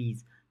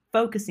 degrees,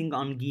 focusing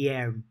on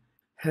Guillermo,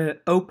 her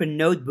open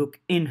notebook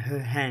in her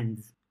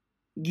hands.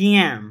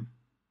 Guillermo,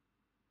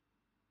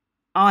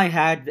 I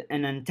had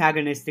an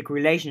antagonistic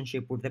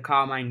relationship with the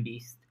Carmine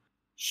Beast.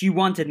 She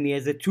wanted me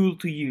as a tool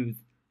to use.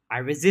 I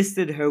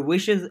resisted her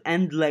wishes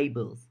and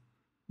labels,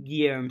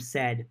 Guillermo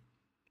said.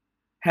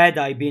 Had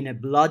I been a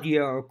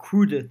bloodier or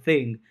cruder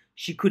thing,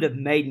 she could have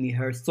made me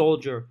her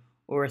soldier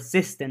or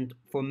assistant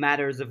for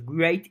matters of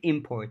great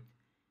import.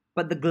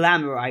 But the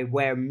glamour I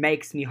wear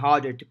makes me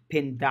harder to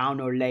pin down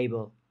or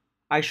label.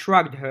 I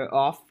shrugged her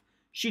off.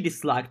 She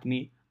disliked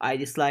me. I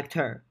disliked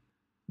her.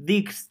 The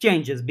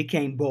exchanges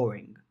became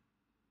boring.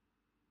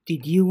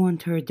 Did you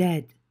want her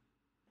dead?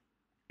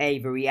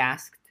 Avery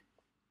asked.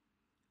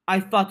 I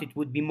thought it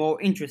would be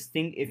more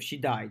interesting if she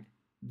died,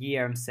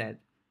 Guillermo said.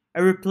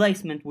 A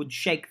replacement would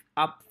shake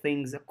up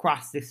things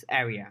across this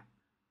area.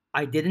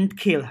 I didn't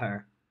kill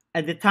her.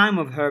 At the time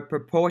of her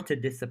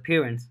purported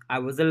disappearance, I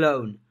was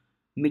alone,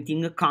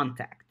 meeting a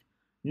contact,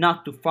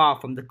 not too far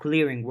from the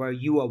clearing where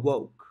you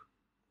awoke.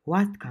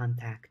 What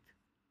contact?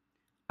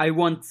 I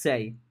won't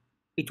say.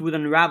 It would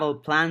unravel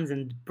plans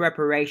and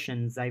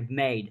preparations I've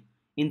made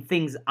in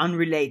things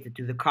unrelated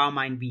to the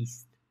Carmine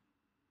Beast.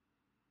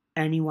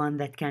 Anyone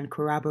that can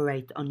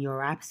corroborate on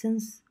your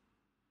absence?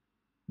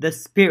 The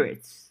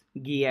spirits,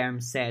 Guillermo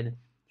said.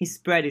 He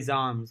spread his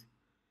arms.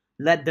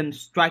 Let them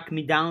strike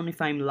me down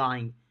if I'm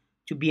lying.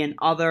 To be an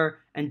other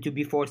and to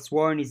be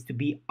forsworn is to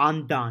be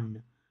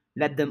undone.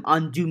 Let them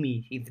undo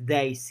me if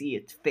they see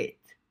it fit.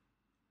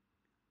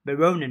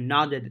 Verona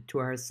nodded to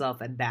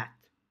herself at that.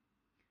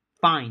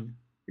 Fine,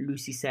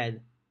 Lucy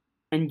said.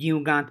 And you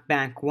got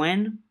back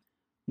when?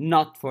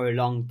 Not for a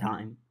long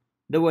time.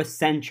 There were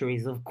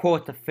centuries of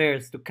court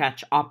affairs to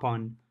catch up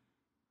on.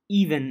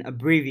 Even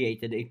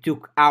abbreviated, it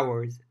took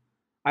hours.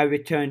 I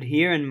returned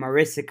here and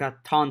Marisica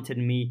taunted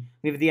me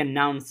with the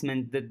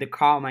announcement that the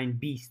Carmine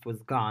Beast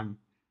was gone.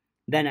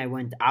 Then I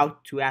went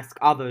out to ask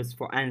others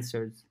for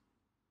answers.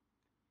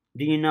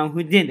 Do you know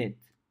who did it?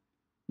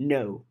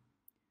 No.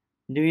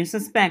 Do you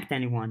suspect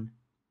anyone?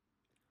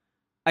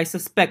 I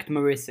suspect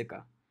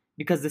Marisica,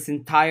 because this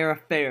entire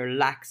affair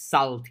lacks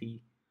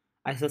subtlety.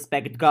 I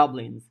suspect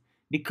goblins,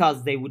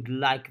 because they would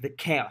like the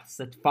chaos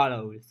that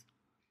follows.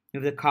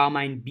 If the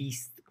Carmine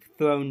Beast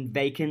thrown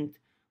vacant,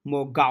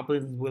 more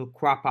goblins will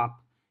crop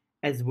up,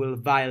 as will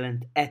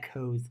violent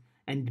echoes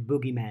and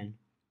boogeymen.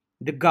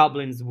 The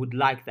goblins would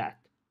like that.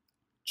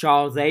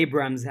 Charles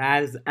Abrams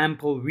has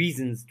ample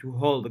reasons to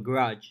hold a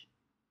grudge.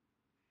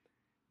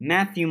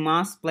 Matthew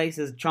Moss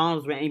places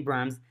Charles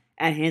Abrams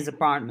at his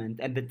apartment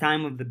at the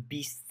time of the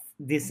beast's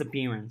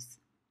disappearance.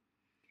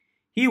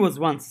 He was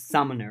once a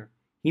summoner.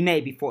 He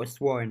may be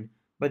forsworn,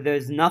 but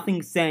there's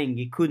nothing saying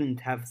he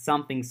couldn't have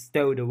something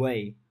stowed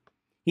away.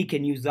 He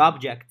can use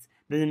objects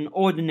that an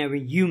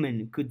ordinary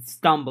human could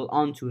stumble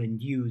onto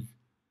and use.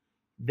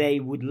 They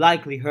would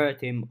likely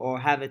hurt him or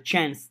have a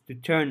chance to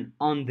turn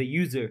on the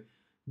user,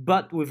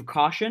 but with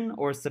caution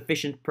or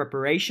sufficient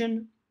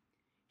preparation,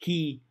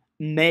 he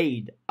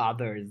made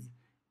others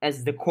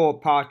as the core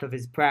part of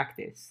his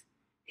practice.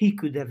 He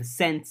could have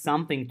sent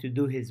something to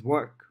do his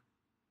work.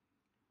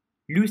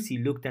 Lucy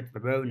looked at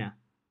Verona,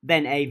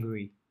 then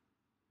Avery.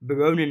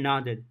 Verona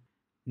nodded.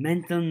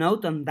 Mental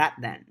note on that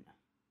then.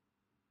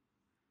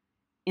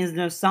 Is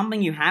there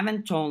something you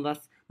haven't told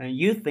us that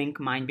you think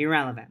might be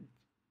relevant?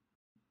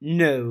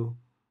 No.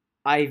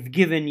 I've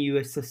given you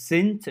a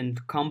succinct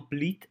and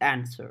complete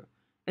answer,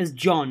 as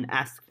John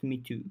asked me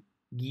to,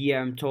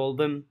 Guillermo told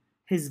them,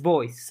 his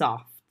voice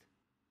soft.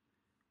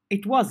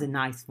 It was a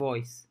nice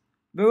voice.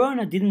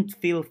 Verona didn't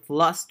feel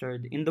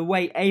flustered in the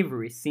way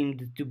Avery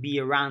seemed to be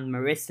around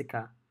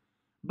Marisica,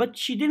 but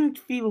she didn't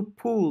feel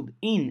pulled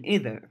in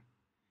either.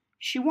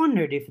 She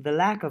wondered if the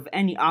lack of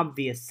any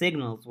obvious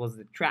signals was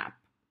a trap.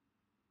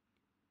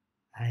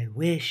 I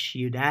wish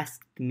you'd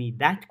asked me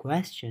that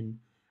question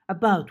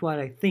about what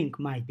I think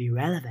might be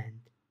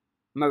relevant,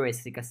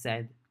 Marisica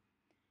said.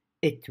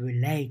 It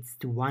relates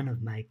to one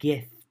of my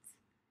gifts,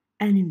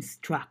 an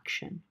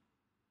instruction.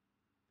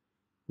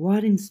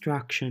 What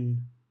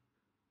instruction?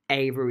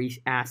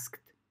 Avery asked.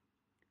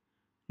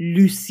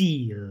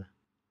 Lucille.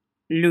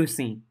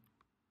 Lucy.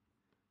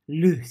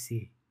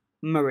 Lucy,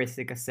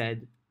 Marisica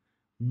said.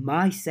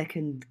 My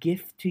second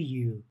gift to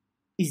you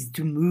is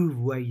to move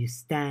where you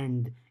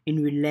stand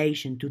in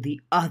relation to the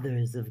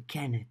others of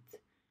Kenneth,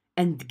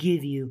 and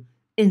give you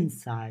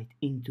insight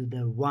into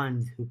the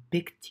ones who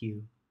picked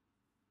you.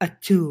 A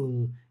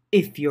tool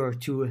if you're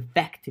to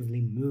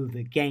effectively move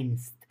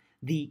against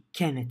the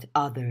Kenneth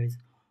others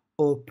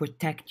or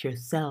protect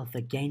yourself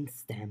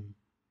against them.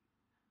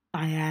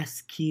 I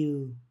ask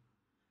you,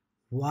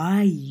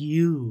 why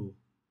you?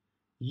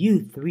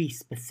 You three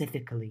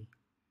specifically.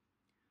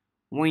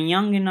 We're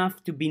young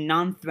enough to be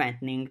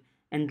non-threatening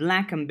and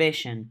lack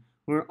ambition.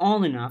 We're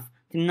old enough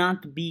to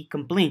not be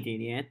complete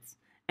idiots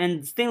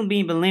and still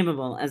be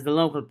believable as the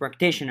local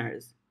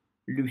practitioners,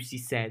 Lucy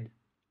said.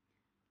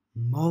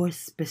 More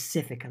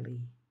specifically.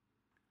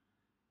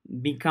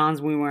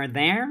 Because we were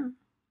there?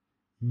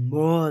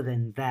 More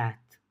than that.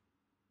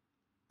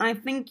 I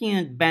think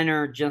you'd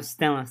better just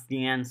tell us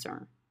the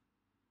answer.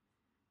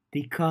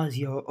 Because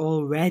you're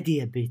already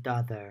a bit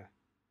other,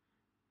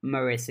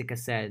 Marisica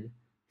said.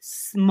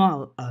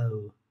 Small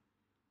O.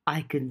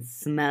 I can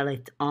smell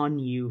it on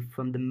you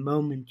from the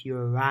moment you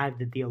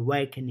arrived at the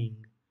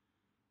awakening.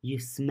 You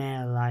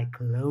smell like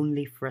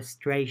lonely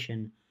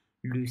frustration,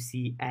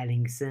 Lucy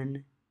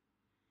Ellingson.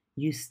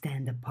 You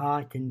stand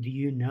apart and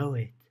you know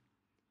it.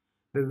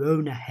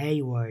 Verona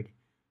Hayward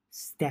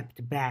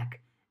stepped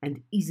back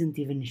and isn't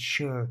even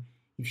sure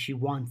if she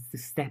wants to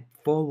step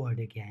forward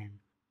again,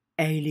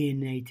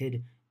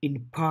 alienated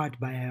in part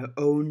by her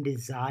own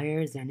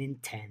desires and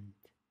intent.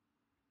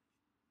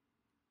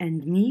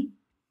 And me?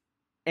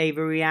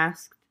 Avery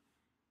asked.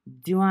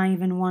 Do I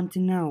even want to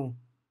know?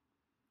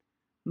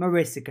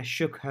 Marisica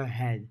shook her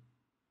head.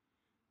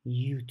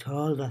 You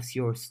told us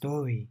your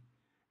story,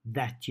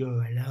 that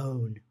you're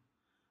alone.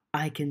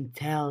 I can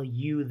tell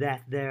you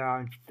that there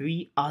are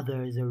 3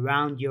 others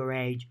around your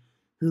age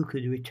who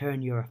could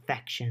return your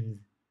affections.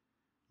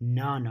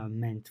 None are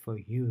meant for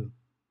you.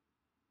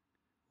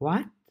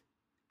 What?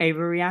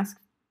 Avery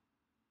asked.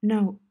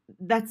 No,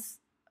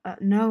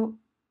 no.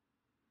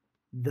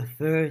 The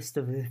first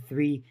of the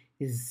 3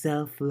 is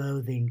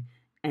self-loathing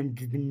and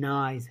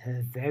denies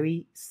her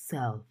very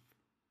self.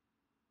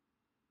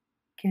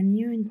 Can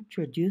you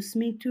introduce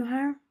me to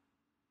her?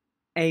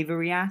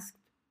 Avery asked.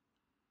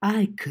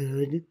 I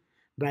could,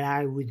 but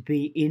I would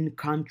be in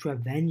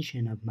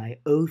contravention of my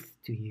oath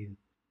to you,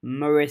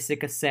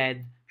 Marisica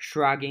said,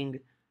 shrugging,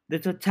 the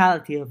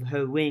totality of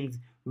her wings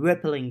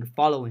rippling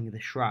following the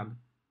shrug.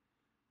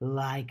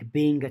 Like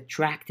being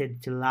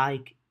attracted to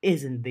like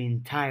isn't the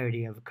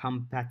entirety of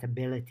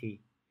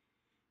compatibility.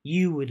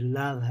 You would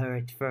love her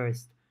at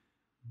first,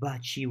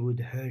 but she would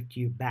hurt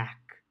you back.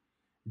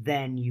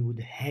 Then you would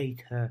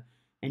hate her,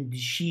 and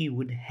she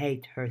would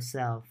hate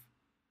herself.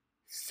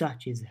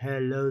 Such is her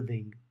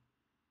loathing.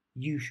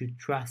 You should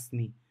trust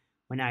me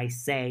when I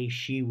say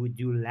she would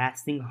do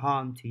lasting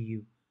harm to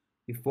you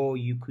before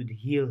you could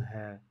heal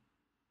her.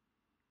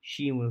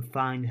 She will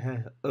find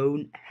her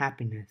own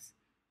happiness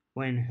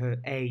when her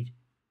age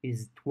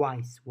is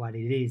twice what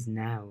it is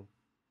now.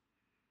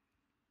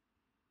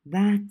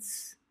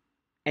 That's...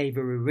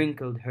 Avery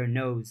wrinkled her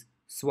nose,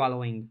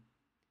 swallowing.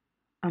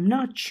 I'm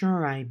not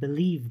sure I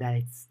believe that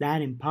it's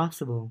that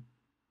impossible.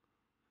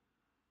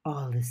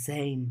 All the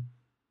same,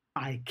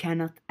 I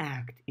cannot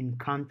act in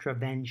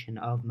contravention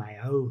of my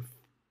oath,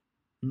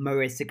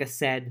 Marisica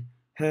said,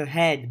 her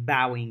head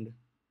bowing.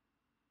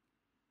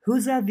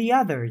 Whose are the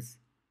others?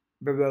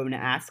 Verona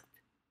asked.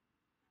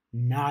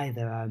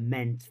 Neither are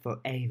meant for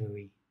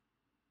Avery.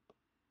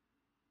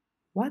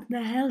 What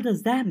the hell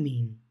does that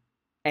mean?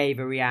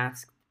 Avery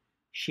asked.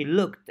 She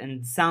looked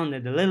and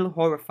sounded a little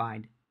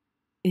horrified.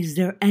 Is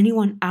there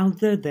anyone out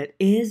there that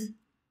is?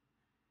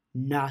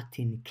 Not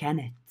in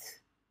Kennet.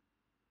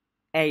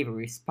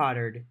 Avery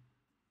sputtered.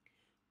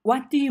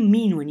 What do you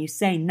mean when you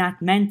say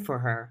not meant for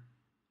her?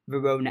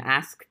 Verona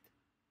asked.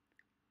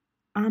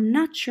 I'm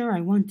not sure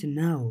I want to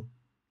know,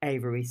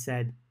 Avery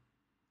said.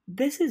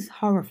 This is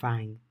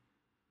horrifying.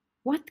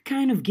 What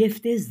kind of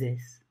gift is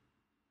this?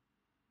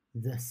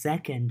 The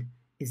second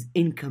is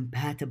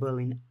incompatible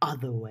in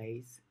other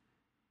ways.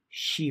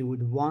 She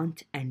would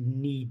want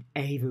and need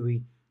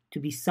Avery to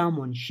be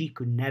someone she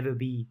could never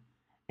be,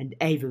 and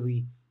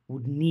Avery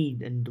would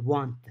need and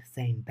want the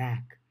same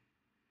back.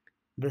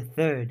 The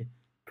third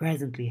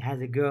presently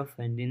has a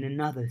girlfriend in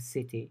another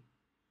city.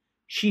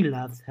 She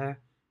loves her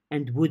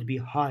and would be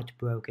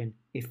heartbroken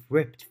if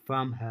ripped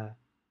from her.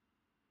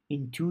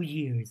 In 2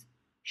 years,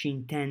 she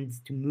intends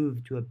to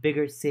move to a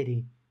bigger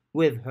city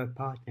with her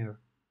partner.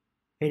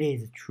 It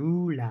is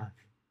true love.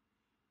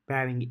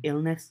 Barring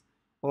illness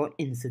or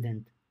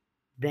incident,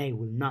 they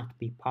will not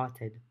be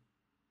parted.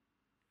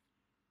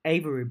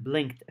 Avery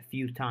blinked a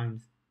few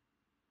times.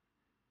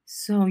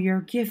 So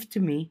your gift to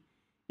me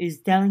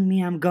is telling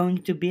me I'm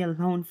going to be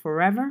alone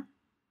forever?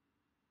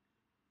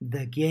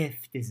 The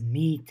gift is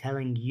me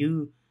telling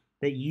you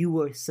that you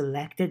were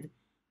selected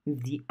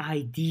with the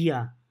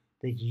idea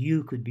that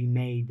you could be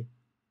made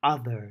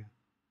other,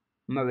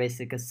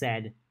 Marisica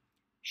said.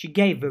 She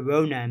gave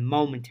Verona a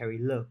momentary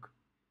look.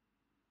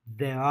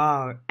 There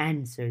are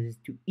answers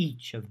to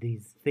each of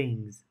these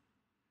things.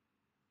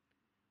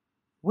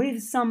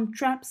 With some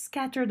traps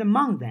scattered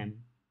among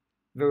them,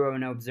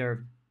 Verona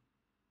observed.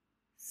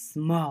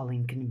 Small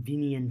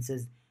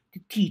inconveniences to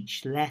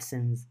teach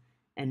lessons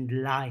and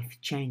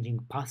life-changing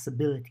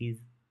possibilities,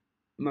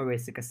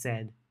 Marisica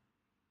said.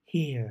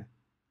 Here,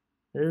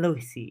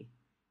 Lucy,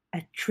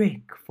 a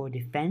trick for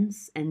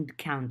defense and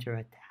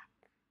counterattack.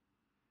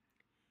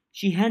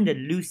 She handed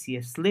Lucy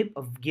a slip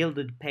of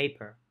gilded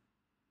paper.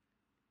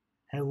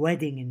 A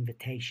wedding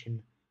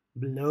invitation,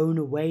 blown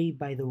away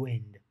by the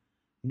wind,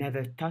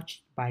 never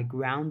touched by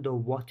ground or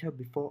water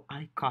before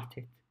I caught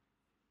it.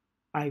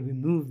 I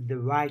removed the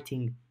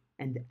writing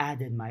and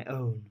added my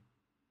own.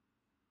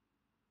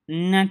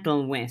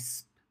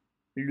 Nettle-wisp,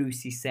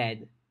 Lucy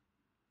said.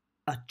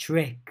 A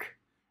trick,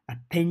 a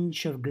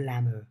pinch of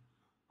glamour.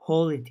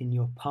 Hold it in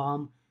your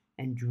palm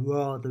and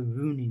draw the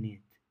rune in it.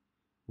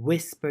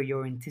 Whisper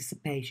your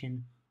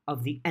anticipation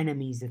of the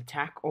enemy's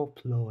attack or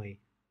ploy.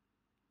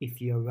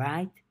 If you're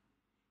right,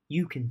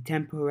 you can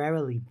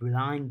temporarily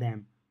blind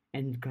them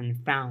and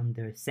confound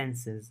their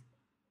senses.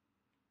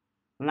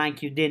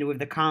 Like you did with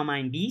the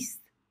carmine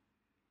beast?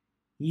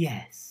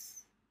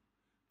 Yes.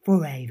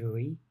 For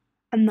Avery,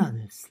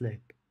 another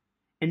slip,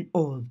 an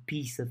old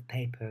piece of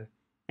paper,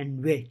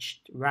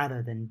 enriched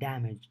rather than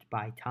damaged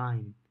by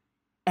time,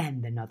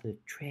 and another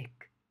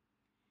trick.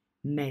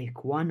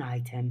 Make one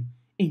item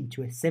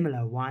into a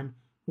similar one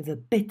with a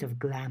bit of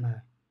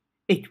glamour.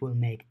 It will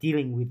make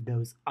dealing with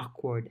those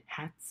awkward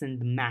hats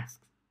and masks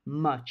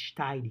much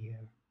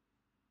tidier.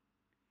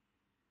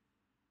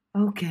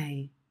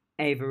 Okay,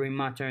 Avery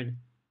muttered.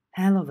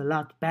 Hell of a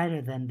lot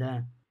better than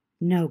the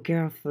no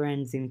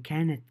girlfriends in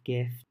Kenneth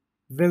gift.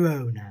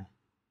 Verona,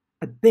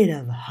 a bit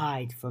of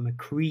hide from a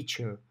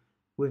creature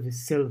with a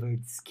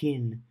silvered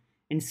skin,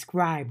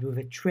 inscribed with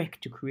a trick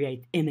to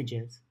create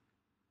images.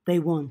 They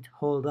won't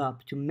hold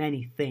up to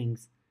many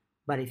things,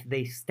 but if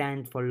they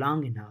stand for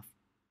long enough,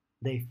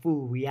 they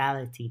fool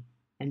reality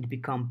and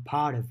become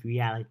part of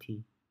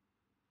reality.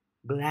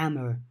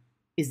 Glamour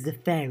is the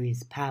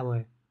fairy's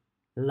power,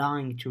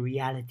 lying to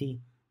reality,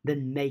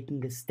 then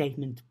making a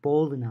statement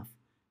bold enough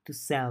to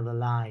sell the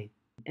lie,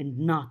 and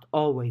not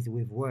always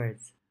with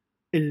words.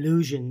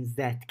 Illusions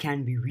that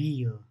can be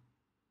real.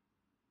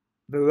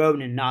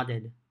 Verona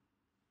nodded.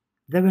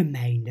 The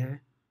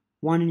remainder,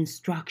 one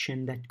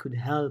instruction that could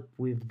help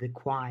with the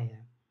choir.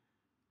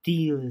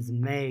 Deals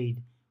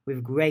made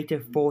with greater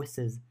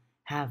forces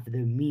have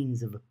their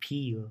means of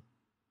appeal.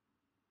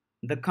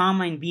 The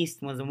carmine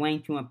beast was a way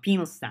to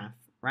appeal stuff,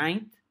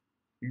 right?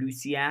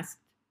 Lucy asked.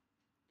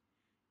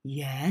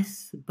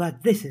 Yes,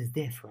 but this is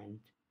different.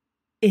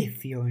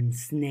 If you're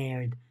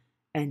ensnared,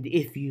 and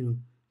if you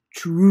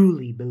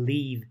truly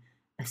believe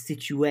a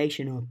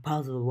situation or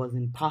puzzle was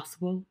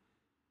impossible,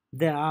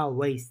 there are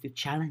ways to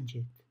challenge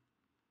it.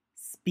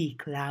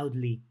 Speak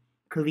loudly,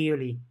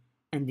 clearly,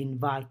 and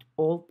invite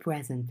all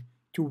present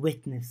to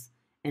witness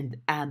and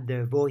add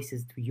their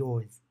voices to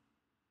yours,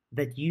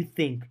 that you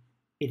think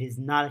it is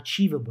not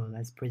achievable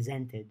as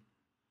presented.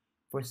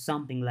 For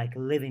something like a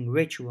living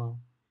ritual,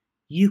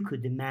 you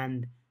could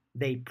demand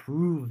they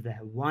prove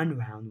that one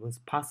round was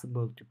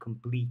possible to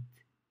complete.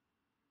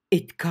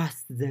 It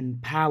costs them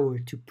power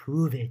to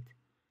prove it.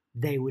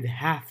 They would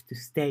have to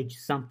stage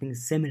something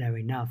similar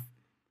enough,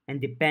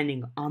 and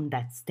depending on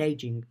that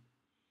staging,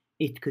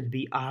 it could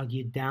be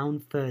argued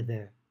down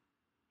further.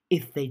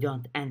 If they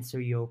don't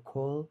answer your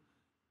call,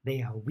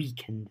 they are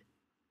weakened,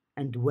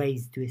 and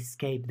ways to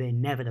escape the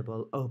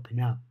inevitable open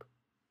up.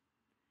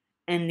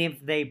 And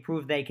if they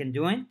prove they can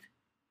do it?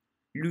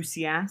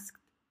 Lucy asked.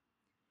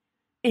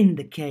 In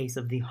the case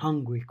of the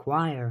hungry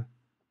choir,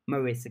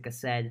 Marisica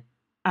said,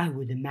 I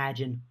would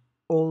imagine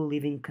all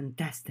living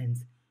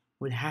contestants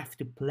would have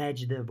to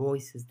pledge their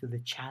voices to the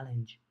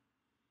challenge.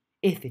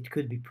 If it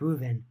could be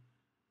proven,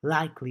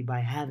 likely by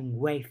having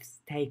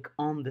waifs take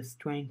on the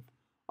strength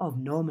of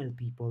normal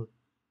people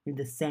in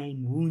the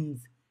same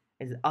wounds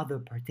as other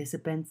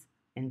participants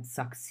and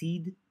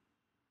succeed,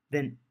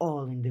 then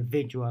all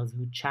individuals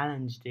who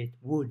challenged it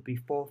would be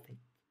forfeit.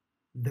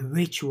 The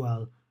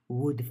ritual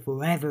would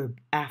forever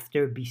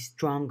after be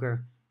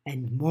stronger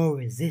and more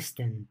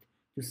resistant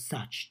to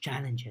such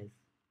challenges.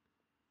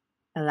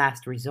 A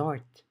last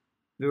resort,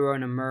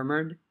 Verona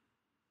murmured.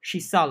 She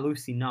saw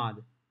Lucy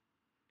nod.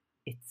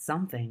 It's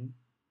something.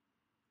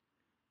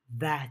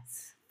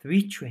 That's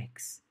 3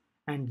 tricks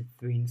and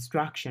 3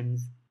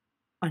 instructions.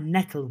 A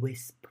nettle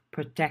wisp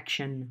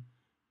protection,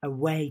 a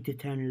way to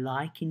turn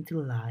like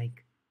into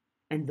like,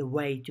 and the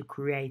way to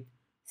create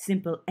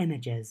simple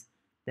images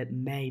that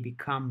may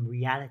become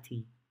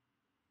reality.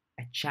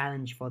 A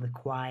challenge for the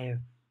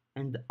choir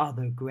and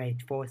other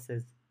great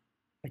forces.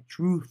 A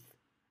truth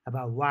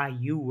about why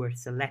you were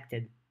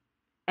selected,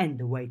 and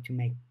the way to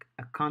make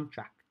a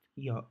contract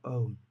your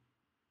own.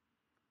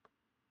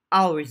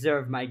 I'll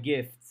reserve my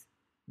gifts,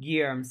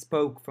 Guillaume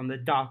spoke from the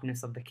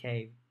darkness of the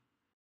cave.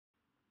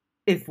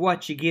 If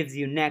what she gives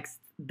you next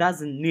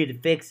doesn't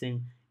need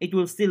fixing, it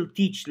will still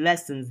teach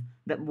lessons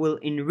that will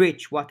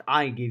enrich what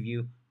I give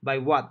you by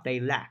what they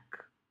lack.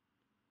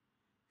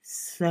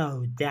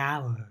 So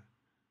dour,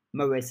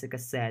 Marisica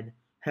said.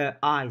 Her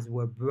eyes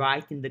were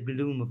bright in the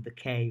gloom of the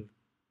cave.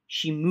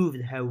 She moved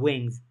her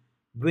wings,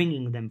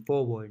 bringing them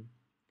forward.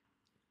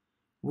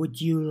 Would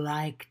you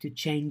like to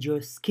change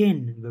your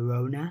skin,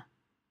 Verona?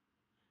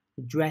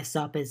 Dress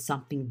up as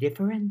something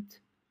different?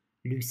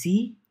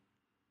 Lucy?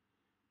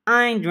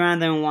 I'd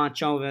rather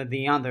watch over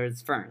the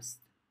others first.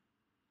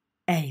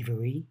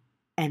 Avery,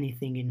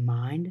 anything in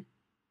mind?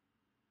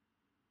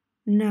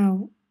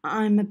 No,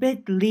 I'm a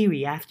bit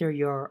leery after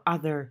your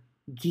other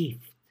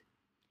gift.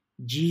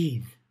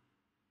 Jeeve.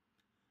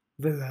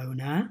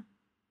 Verona?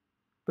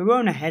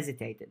 Verona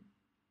hesitated.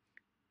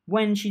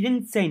 When she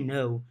didn't say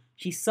no,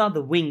 she saw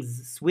the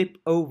wings sweep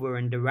over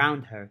and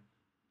around her.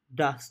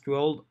 Dust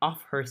rolled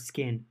off her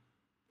skin,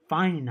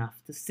 fine enough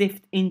to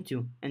sift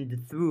into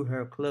and through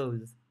her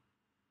clothes.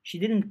 She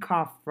didn't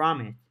cough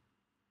from it.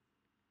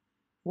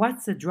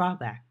 What's the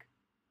drawback?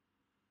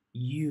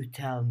 You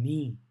tell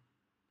me.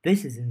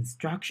 This is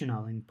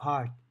instructional in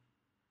part.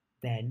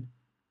 Then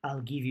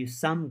I'll give you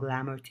some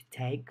glamour to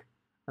take,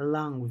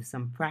 along with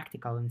some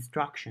practical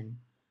instruction,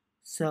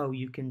 so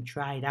you can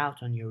try it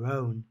out on your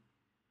own.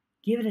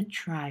 Give it a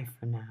try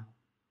for now.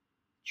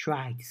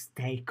 Try to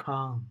stay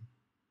calm.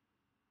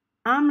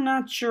 I'm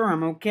not sure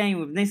I'm okay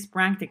with this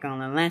practical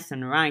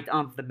lesson right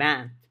off the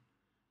bat,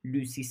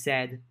 Lucy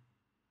said.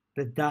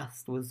 The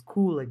dust was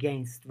cool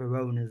against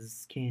Verona's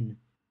skin.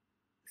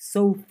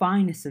 So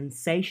fine a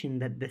sensation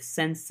that the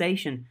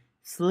sensation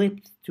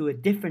slipped to a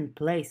different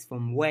place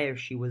from where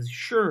she was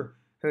sure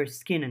her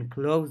skin and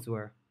clothes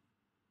were.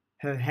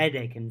 Her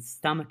headache and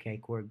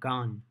stomachache were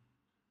gone.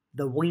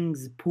 The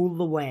wings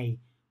pulled away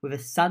with a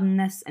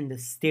suddenness and a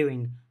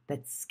stirring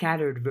that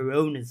scattered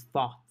Verona's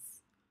thoughts.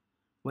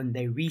 When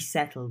they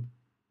resettled,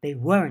 they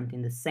weren't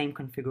in the same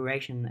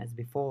configuration as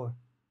before,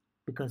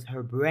 because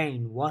her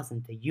brain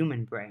wasn't a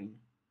human brain.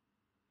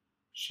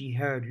 She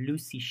heard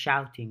Lucy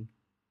shouting,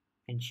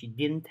 and she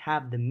didn't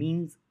have the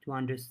means to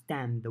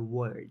understand the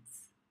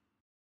words.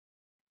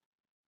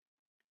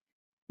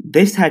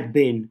 This had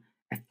been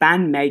a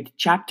fan-made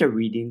chapter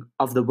reading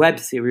of the web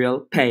serial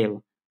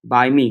Pale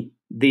by me,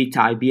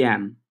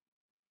 TheItayBM.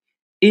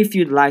 If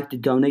you'd like to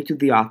donate to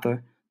the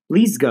author,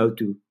 please go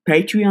to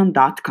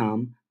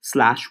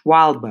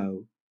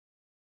patreon.com/wildbow.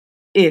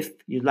 If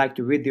you'd like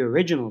to read the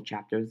original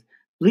chapters,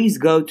 please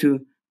go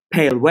to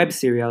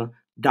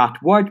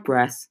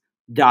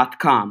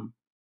palewebserial.wordpress.com.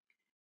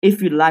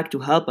 If you'd like to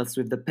help us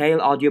with the Pale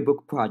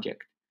audiobook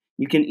project,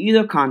 you can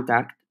either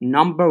contact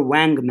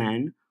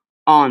NumberWangMan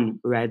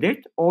on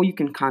Reddit or you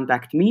can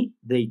contact me,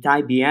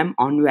 TheItayBM,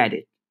 on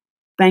Reddit.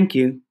 Thank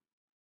you.